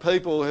beautiful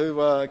people who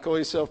call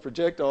yourself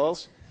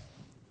projectiles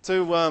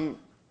to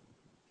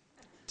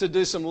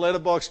do some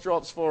letterbox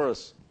drops for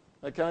us.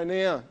 Okay,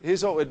 now,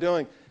 here's what we're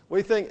doing.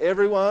 We think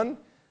everyone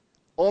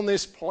on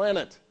this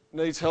planet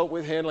needs help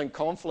with handling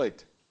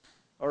conflict.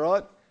 All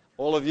right?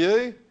 All of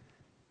you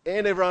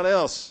and everyone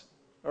else.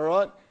 All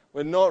right?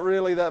 We're not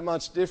really that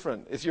much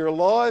different. If you're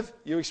alive,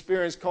 you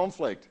experience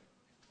conflict.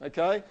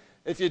 Okay?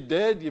 If you're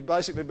dead, you've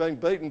basically been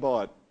beaten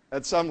by it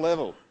at some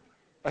level.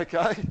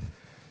 Okay?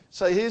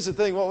 So here's the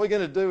thing. What we're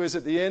going to do is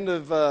at the end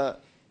of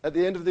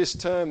this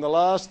term, the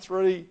last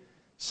 3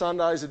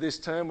 Sundays of this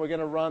term, we're going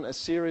to run a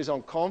series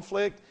on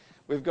conflict.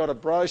 We've got a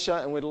brochure,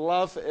 and we'd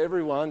love for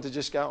everyone to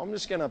just go, I'm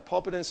just going to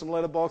pop it in some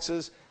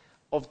letterboxes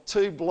of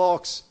 2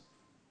 blocks.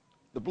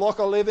 The block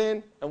I live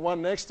in and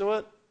one next to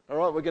it. All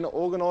right, we're going to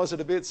organise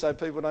it a bit so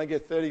people don't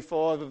get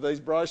 35 of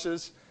these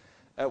brochures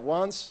at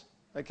once.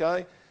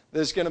 Okay?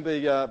 There's going to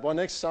be, by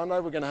next Sunday,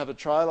 we're going to have a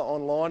trailer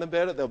online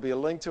about it. There'll be a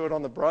link to it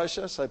on the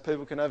brochure so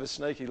people can have a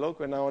sneaky look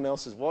when no one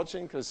else is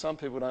watching, because some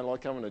people don't like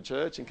coming to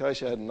church, in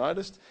case you hadn't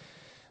noticed.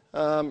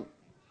 And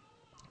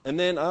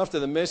then after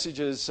the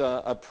messages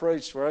are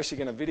preached, we're actually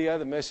going to video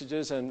the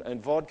messages and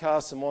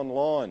vodcast them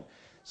online.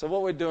 So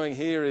what we're doing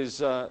here is,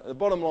 the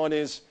bottom line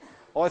is,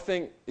 I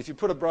think if you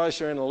put a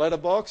brochure in a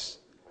letterbox,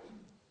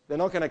 they're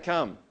not going to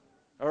come,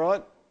 all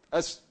right?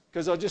 That's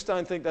because I just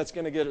don't think that's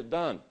going to get it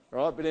done,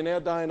 all right? But in our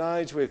day and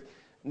age with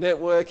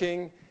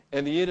networking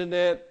and the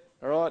internet,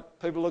 all right,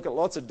 people look at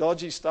lots of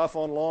dodgy stuff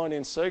online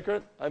in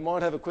secret. They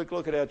might have a quick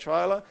look at our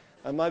trailer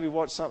and maybe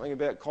watch something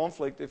about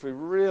conflict if we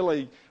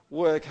really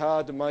work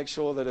hard to make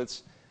sure that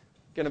it's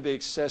going to be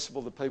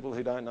accessible to people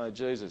who don't know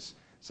Jesus.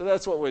 So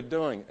that's what we're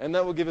doing. And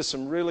that will give us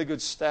some really good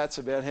stats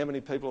about how many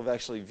people have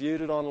actually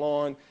viewed it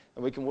online,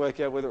 and we can work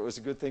out whether it was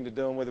a good thing to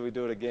do and whether we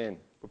do it again.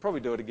 We'll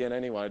probably do it again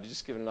anyway, to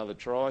just give it another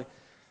try.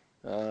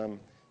 You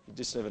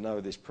just never know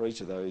with this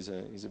preacher, though. He's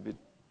a bit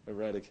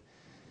erratic.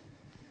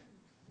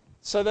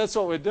 So that's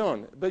what we're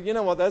doing. But you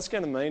know what that's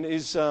going to mean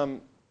is you're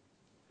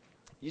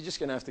just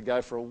going to have to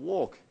go for a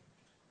walk.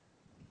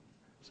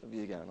 Some of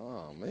you are going,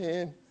 oh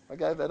man, I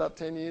gave that up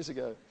 10 years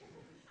ago.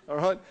 All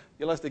right?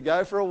 You'll have to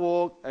go for a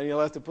walk and you'll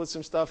have to put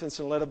some stuff in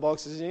some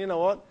letterboxes. And you know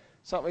what?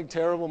 Something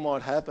terrible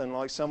might happen,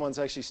 like someone's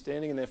actually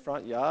standing in their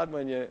front yard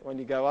when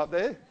you go up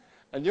there.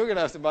 And you're going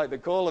to have to make the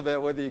call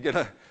about whether you're going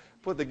to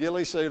put the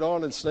ghillie suit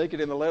on and sneak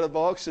it in the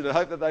letterbox and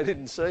hope that they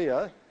didn't see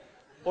you.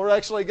 Or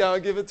actually go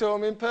and give it to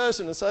them in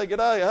person and say,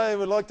 g'day, hey,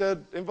 we'd like to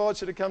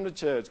invite you to come to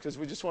church because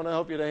we just want to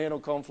help you to handle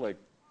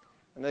conflict.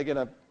 And they're going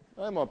to,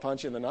 they might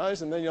punch you in the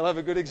nose and then you'll have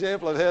a good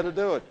example of how to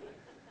do it.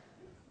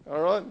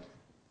 All right?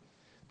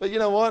 But you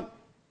know what?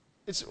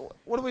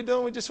 What are we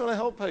doing? We just want to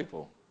help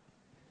people.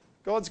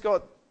 God's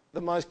got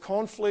the most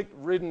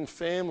conflict-ridden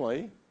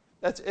family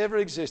that's ever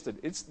existed.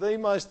 It's the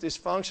most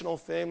dysfunctional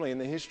family in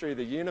the history of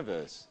the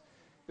universe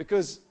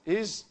because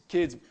his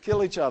kids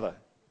kill each other,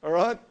 all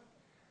right?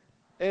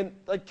 And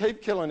they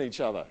keep killing each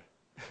other.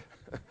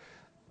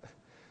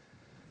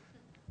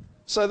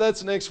 So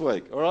that's next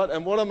week, all right?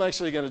 And what I'm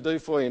actually going to do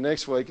for you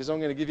next week is I'm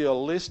going to give you a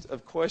list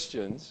of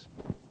questions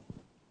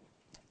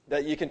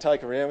that you can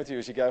take around with you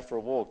as you go for a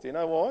walk. Do you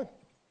know why?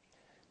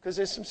 Because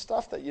there's some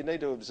stuff that you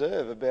need to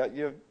observe about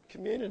your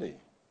community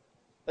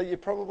that you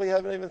probably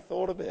haven't even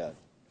thought about.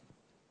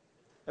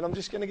 And I'm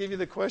just going to give you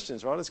the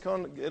questions, right?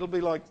 It'll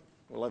be like,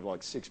 we'll have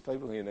like 6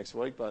 people here next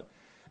week, but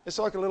it's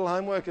like a little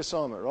homework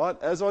assignment, right?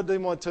 As I do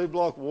my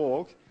 2-block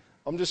walk,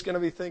 I'm just going to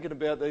be thinking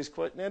about these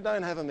questions. Now,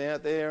 don't have them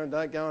out there and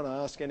don't go and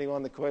ask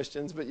anyone the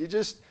questions, but you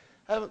just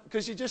have,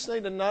 because you just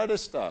need to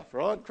notice stuff,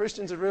 right?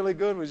 Christians are really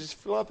good. We just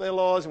fill up our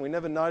lives and we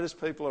never notice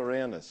people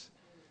around us.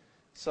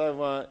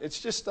 So it's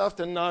just stuff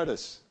to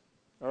notice,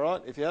 all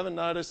right? If you haven't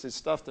noticed, it's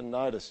stuff to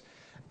notice.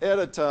 Out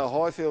at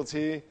Highfields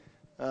here,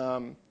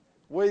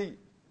 we,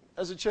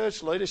 as a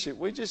church leadership,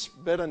 we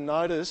just better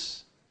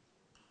notice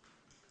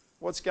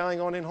what's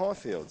going on in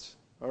Highfields,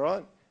 all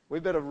right? We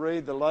better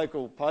read the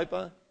local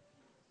paper,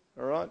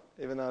 all right?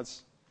 Even though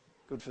it's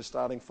good for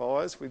starting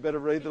fires, we better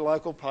read the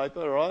local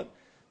paper, all right?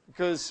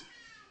 Because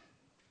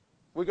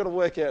we've got to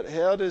work out,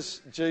 how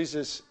does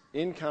Jesus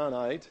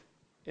incarnate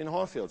in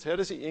Highfields? How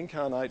does he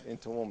incarnate in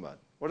Toowoomba?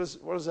 What is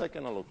that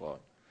going to look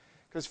like?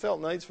 Because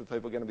felt needs for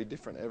people are going to be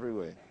different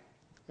everywhere,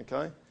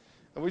 okay?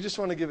 And we just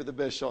want to give it the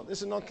best shot.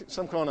 This is not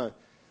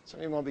some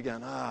of you might be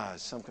going,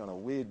 it's some kind of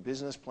weird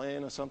business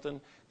plan or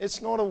something.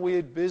 It's not a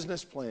weird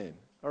business plan,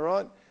 all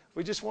right?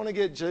 We just want to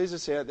get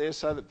Jesus out there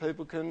so that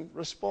people can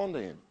respond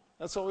to him.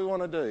 That's what we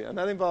want to do. And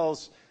that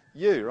involves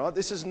you, right?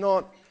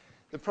 The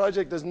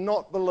project does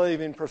not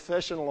believe in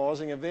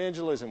professionalising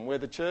evangelism where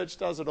the church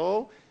does it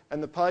all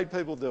and the paid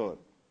people do it,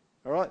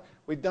 all right?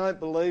 We don't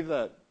believe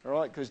that, all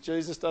right? Because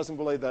Jesus doesn't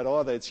believe that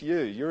either. It's you.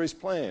 You're his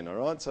plan, all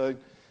right? So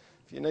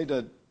if you need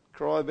to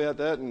cry about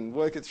that and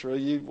work it through,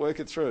 you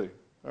work it through,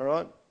 all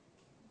right?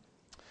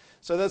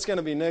 So that's going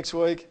to be next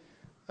week.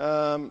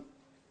 I'm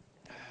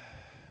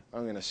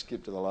going to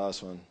skip to the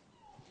last one.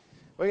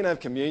 We're going to have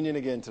communion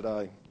again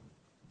today.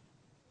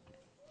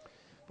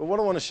 But what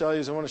I want to show you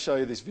is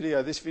this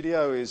video. This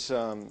video is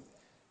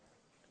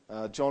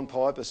John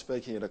Piper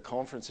speaking at a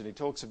conference, and he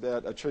talks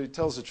about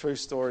tells a true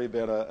story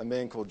about a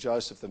man called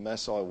Joseph, the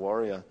Maasai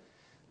warrior.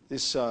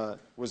 This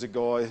was a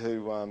guy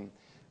who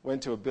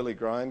went to a Billy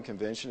Graham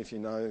convention, if you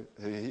know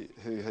who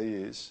he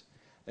is,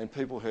 and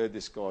people heard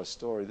this guy's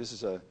story. This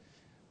is a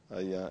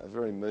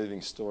very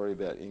moving story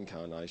about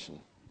incarnation.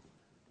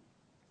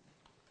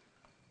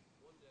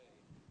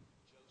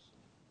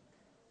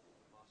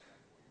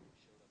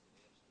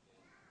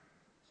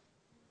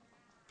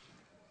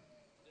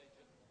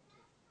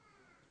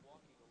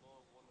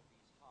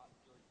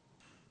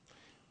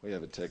 We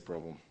have a tech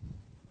problem.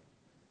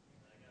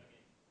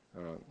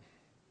 All right.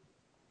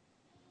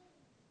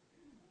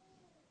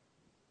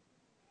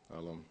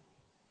 Hold on.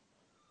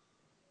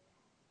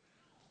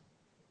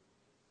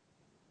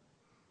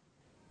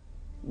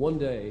 One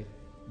day,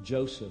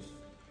 Joseph,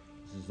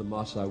 this is the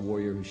Maasai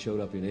warrior who showed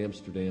up in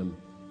Amsterdam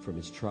from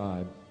his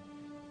tribe.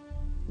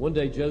 One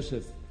day,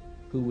 Joseph,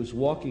 who was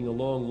walking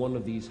along one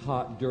of these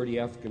hot, dirty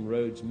African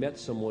roads, met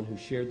someone who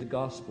shared the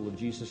gospel of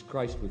Jesus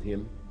Christ with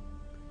him.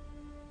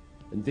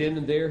 And then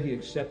and there he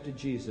accepted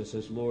Jesus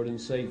as Lord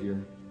and Savior.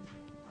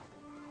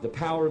 The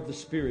power of the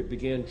Spirit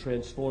began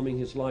transforming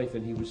his life,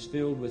 and he was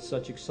filled with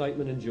such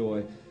excitement and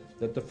joy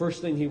that the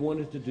first thing he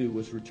wanted to do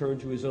was return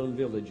to his own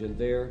village and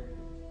there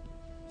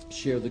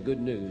share the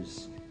good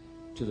news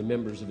to the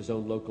members of his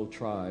own local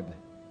tribe.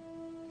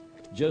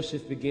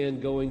 Joseph began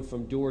going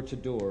from door to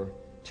door,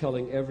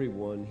 telling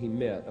everyone he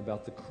met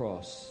about the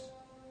cross,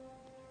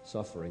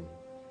 suffering,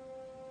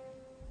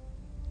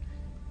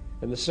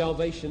 and the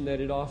salvation that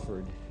it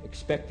offered,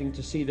 expecting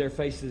to see their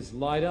faces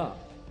light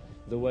up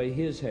the way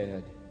his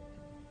had.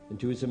 And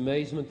to his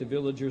amazement, the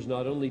villagers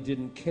not only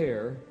didn't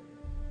care,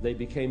 they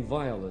became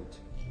violent.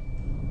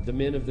 The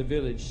men of the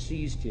village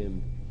seized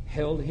him,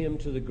 held him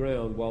to the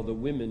ground, while the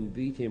women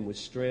beat him with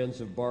strands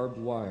of barbed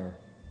wire.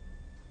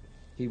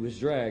 He was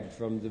dragged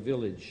from the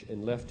village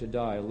and left to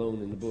die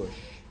alone in the bush.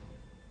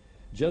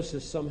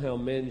 Joseph somehow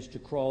managed to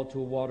crawl to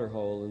a water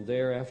hole, and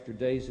there, after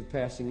days of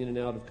passing in and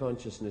out of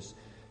consciousness,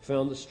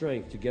 found the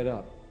strength to get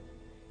up.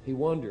 He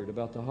wondered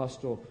about the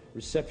hostile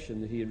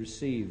reception that he had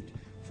received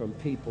from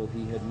people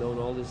he had known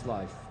all his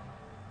life.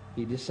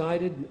 He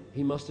decided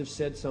he must have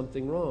said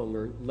something wrong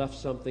or left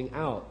something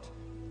out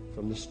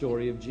from the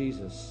story of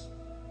Jesus.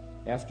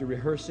 After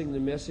rehearsing the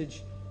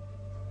message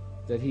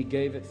that he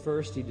gave at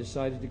first, he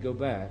decided to go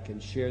back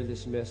and share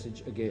this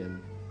message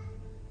again.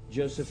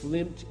 Joseph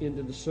limped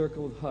into the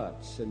circle of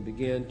huts and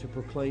began to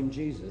proclaim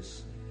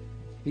Jesus.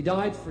 He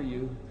died for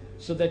you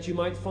so that you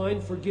might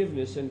find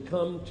forgiveness and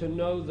come to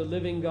know the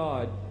living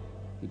God,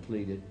 he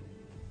pleaded.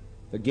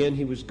 Again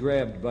he was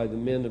grabbed by the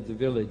men of the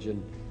village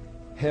and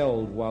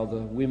held while the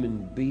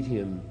women beat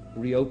him,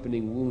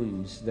 reopening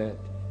wounds that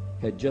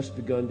had just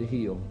begun to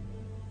heal.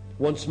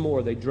 Once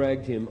more they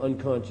dragged him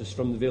unconscious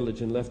from the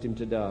village and left him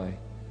to die.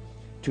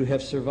 To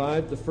have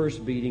survived the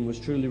first beating was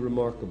truly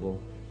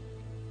remarkable.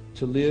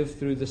 To live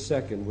through the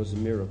second was a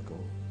miracle.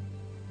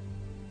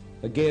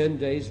 Again,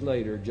 days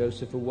later,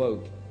 Joseph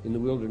awoke in the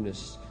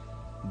wilderness,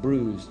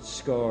 bruised,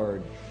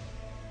 scarred,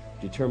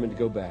 determined to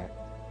go back.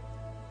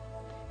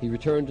 He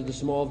returned to the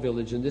small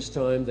village, and this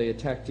time they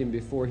attacked him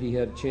before he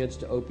had a chance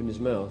to open his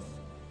mouth.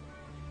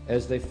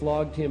 As they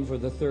flogged him for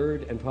the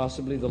third and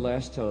possibly the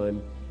last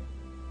time,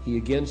 he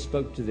again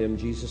spoke to them,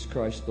 Jesus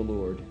Christ the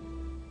Lord.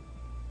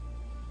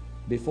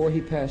 Before he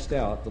passed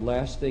out, the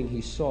last thing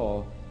he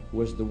saw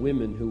was the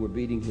women who were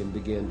beating him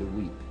began to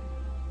weep.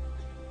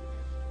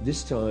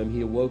 This time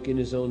he awoke in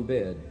his own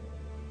bed.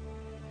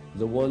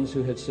 The ones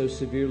who had so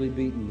severely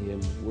beaten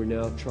him were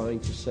now trying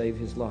to save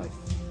his life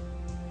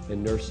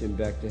and nurse him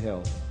back to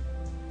health.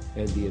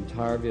 And the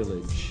entire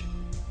village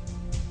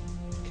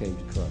came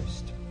to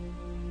Christ.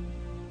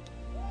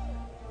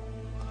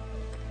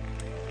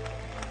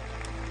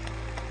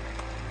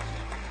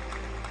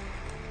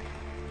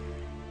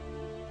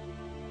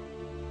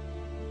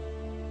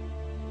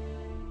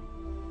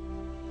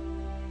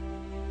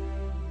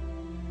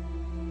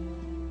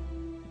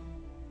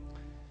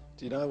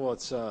 Do you know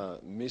what's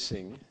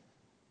missing?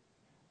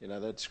 You know,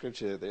 that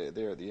scripture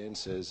there at the end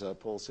says,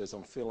 Paul says,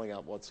 I'm filling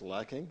up what's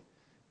lacking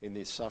in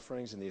the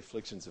sufferings and the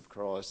afflictions of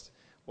Christ.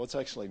 What's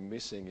actually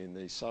missing in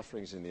the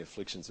sufferings and the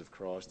afflictions of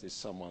Christ is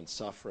someone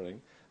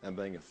suffering and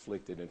being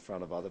afflicted in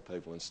front of other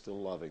people and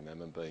still loving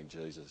them and being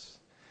Jesus.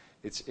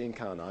 It's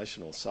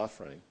incarnational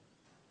suffering.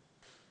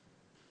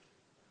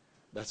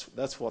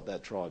 That's what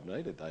that tribe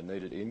needed. They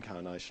needed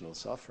incarnational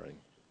suffering.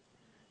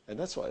 And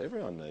that's what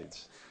everyone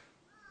needs.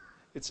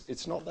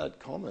 It's not that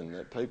common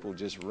that people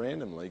just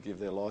randomly give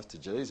their life to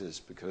Jesus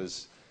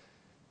because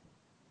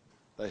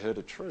they heard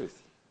a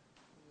truth.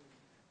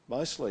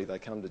 Mostly they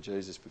come to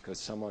Jesus because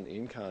someone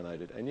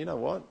incarnated. And you know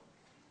what?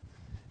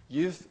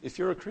 If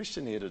you're a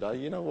Christian here today,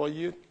 you know why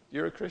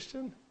you're a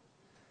Christian?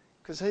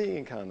 Because he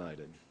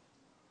incarnated.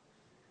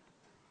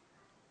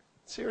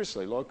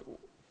 Seriously, like,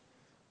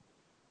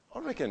 I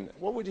reckon,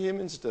 what would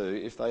humans do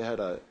if they had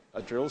a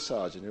drill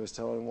sergeant who was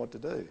telling them what to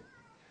do?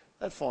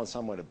 They'd find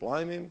somewhere to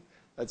blame him.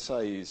 They'd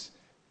say he's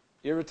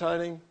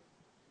irritating,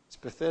 it's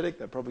pathetic,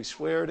 they'd probably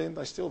swear at him,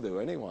 they still do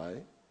anyway.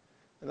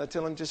 And they'd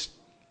tell him, just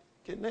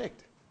get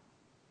necked.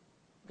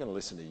 I'm going to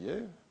listen to you,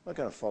 I'm not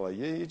going to follow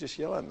you, you just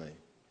yell at me.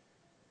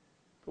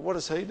 But what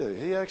does he do?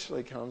 He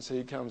actually comes,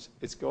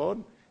 it's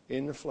God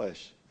in the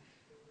flesh.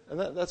 And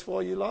that's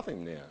why you love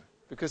him now.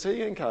 Because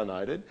he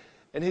incarnated,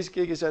 and his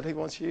gig is that he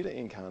wants you to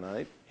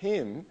incarnate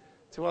him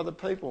to other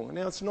people.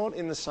 Now, it's not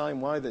in the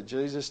same way that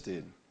Jesus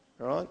did,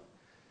 all right?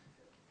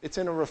 It's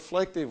in a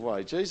reflective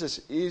way. Jesus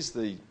is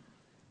the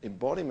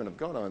embodiment of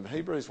God. I mean,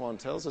 Hebrews 1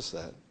 tells us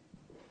that.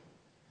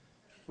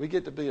 We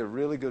get to be a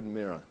really good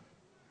mirror.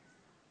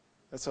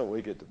 That's what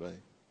we get to be.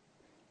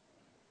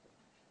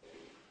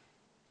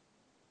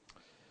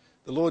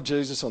 The Lord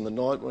Jesus, on the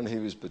night when he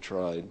was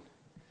betrayed,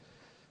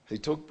 he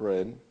took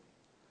bread,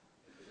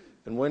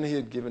 and when he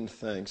had given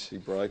thanks, he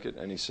broke it,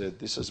 and he said,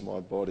 "This is my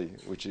body,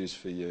 which is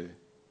for you.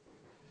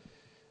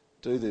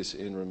 Do this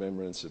in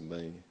remembrance of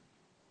me."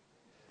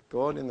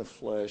 God in the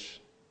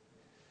flesh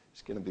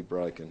is going to be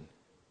broken.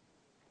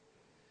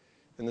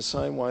 In the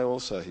same way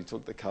also, he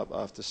took the cup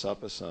after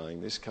supper,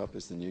 saying, "This cup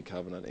is the new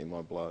covenant in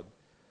my blood.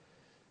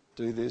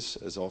 Do this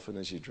as often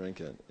as you drink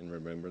it in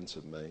remembrance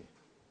of me.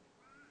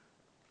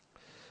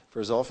 For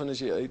as often as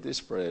you eat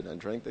this bread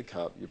and drink the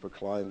cup, you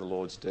proclaim the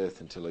Lord's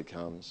death until he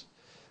comes.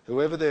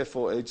 Whoever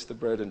therefore eats the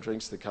bread and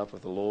drinks the cup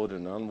of the Lord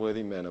in an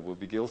unworthy manner will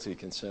be guilty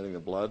concerning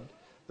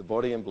the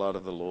body and blood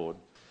of the Lord.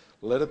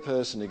 Let a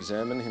person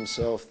examine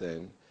himself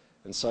then,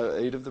 and so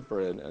eat of the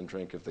bread and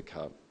drink of the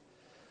cup.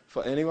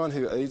 For anyone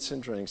who eats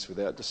and drinks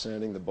without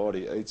discerning the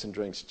body eats and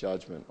drinks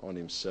judgment on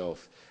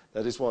himself.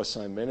 That is why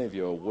so many of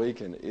you are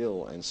weak and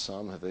ill, and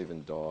some have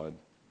even died."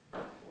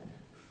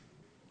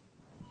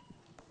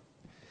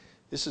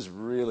 This is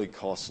really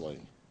costly.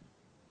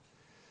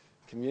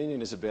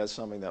 Communion is about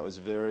something that was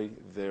very,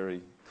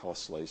 very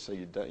costly, so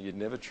you'd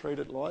never treat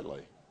it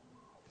lightly.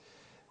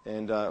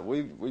 And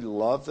we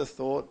love the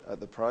thought at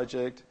the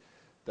project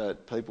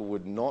that people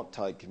would not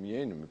take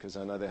communion because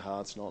they know their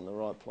heart's not in the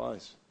right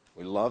place.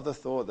 We love the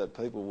thought that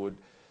people would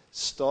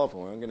stop,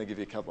 and I'm going to give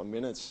you a couple of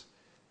minutes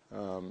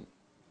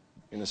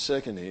in a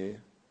second here,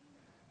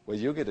 where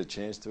you'll get a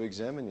chance to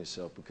examine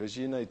yourself, because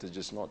you need to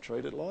just not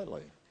treat it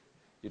lightly.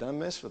 You don't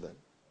mess with it.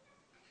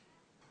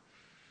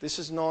 This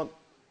is not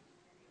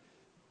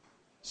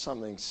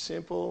something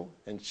simple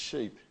and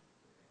cheap.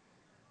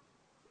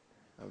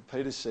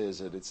 Peter says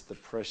that it's the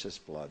precious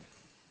blood.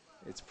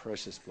 It's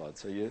precious blood.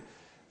 So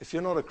if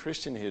you're not a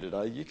Christian here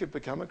today, you could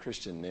become a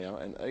Christian now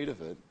and eat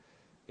of it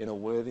in a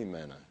worthy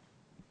manner.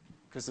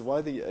 Because the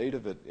way that you eat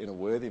of it in a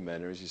worthy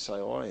manner is you say,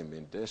 I am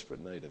in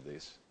desperate need of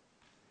this.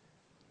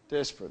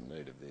 Desperate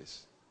need of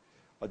this.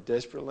 I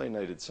desperately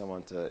needed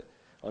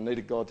I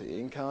needed God to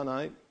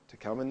incarnate, to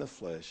come in the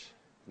flesh,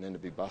 and then to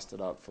be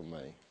busted up for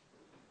me.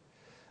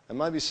 And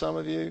maybe some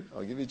of you,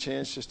 I'll give you a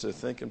chance just to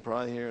think and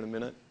pray here in a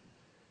minute.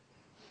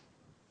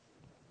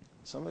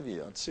 Some of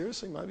you,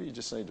 seriously, maybe you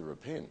just need to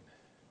repent.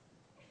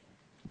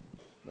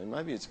 I mean,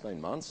 maybe it's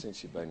been months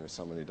since you've been with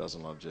someone who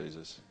doesn't love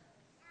Jesus.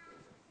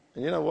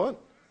 And you know what?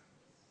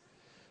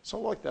 It's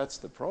not like that's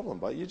the problem,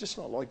 but you're just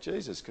not like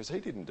Jesus, because he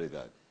didn't do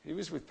that. He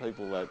was with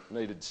people that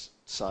needed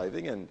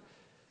saving, and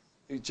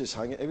he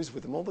was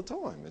with them all the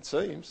time, it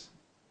seems.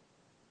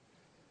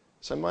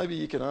 So maybe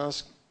you can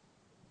ask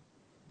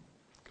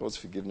God's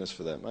forgiveness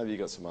for that. Maybe you've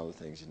got some other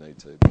things you need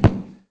to.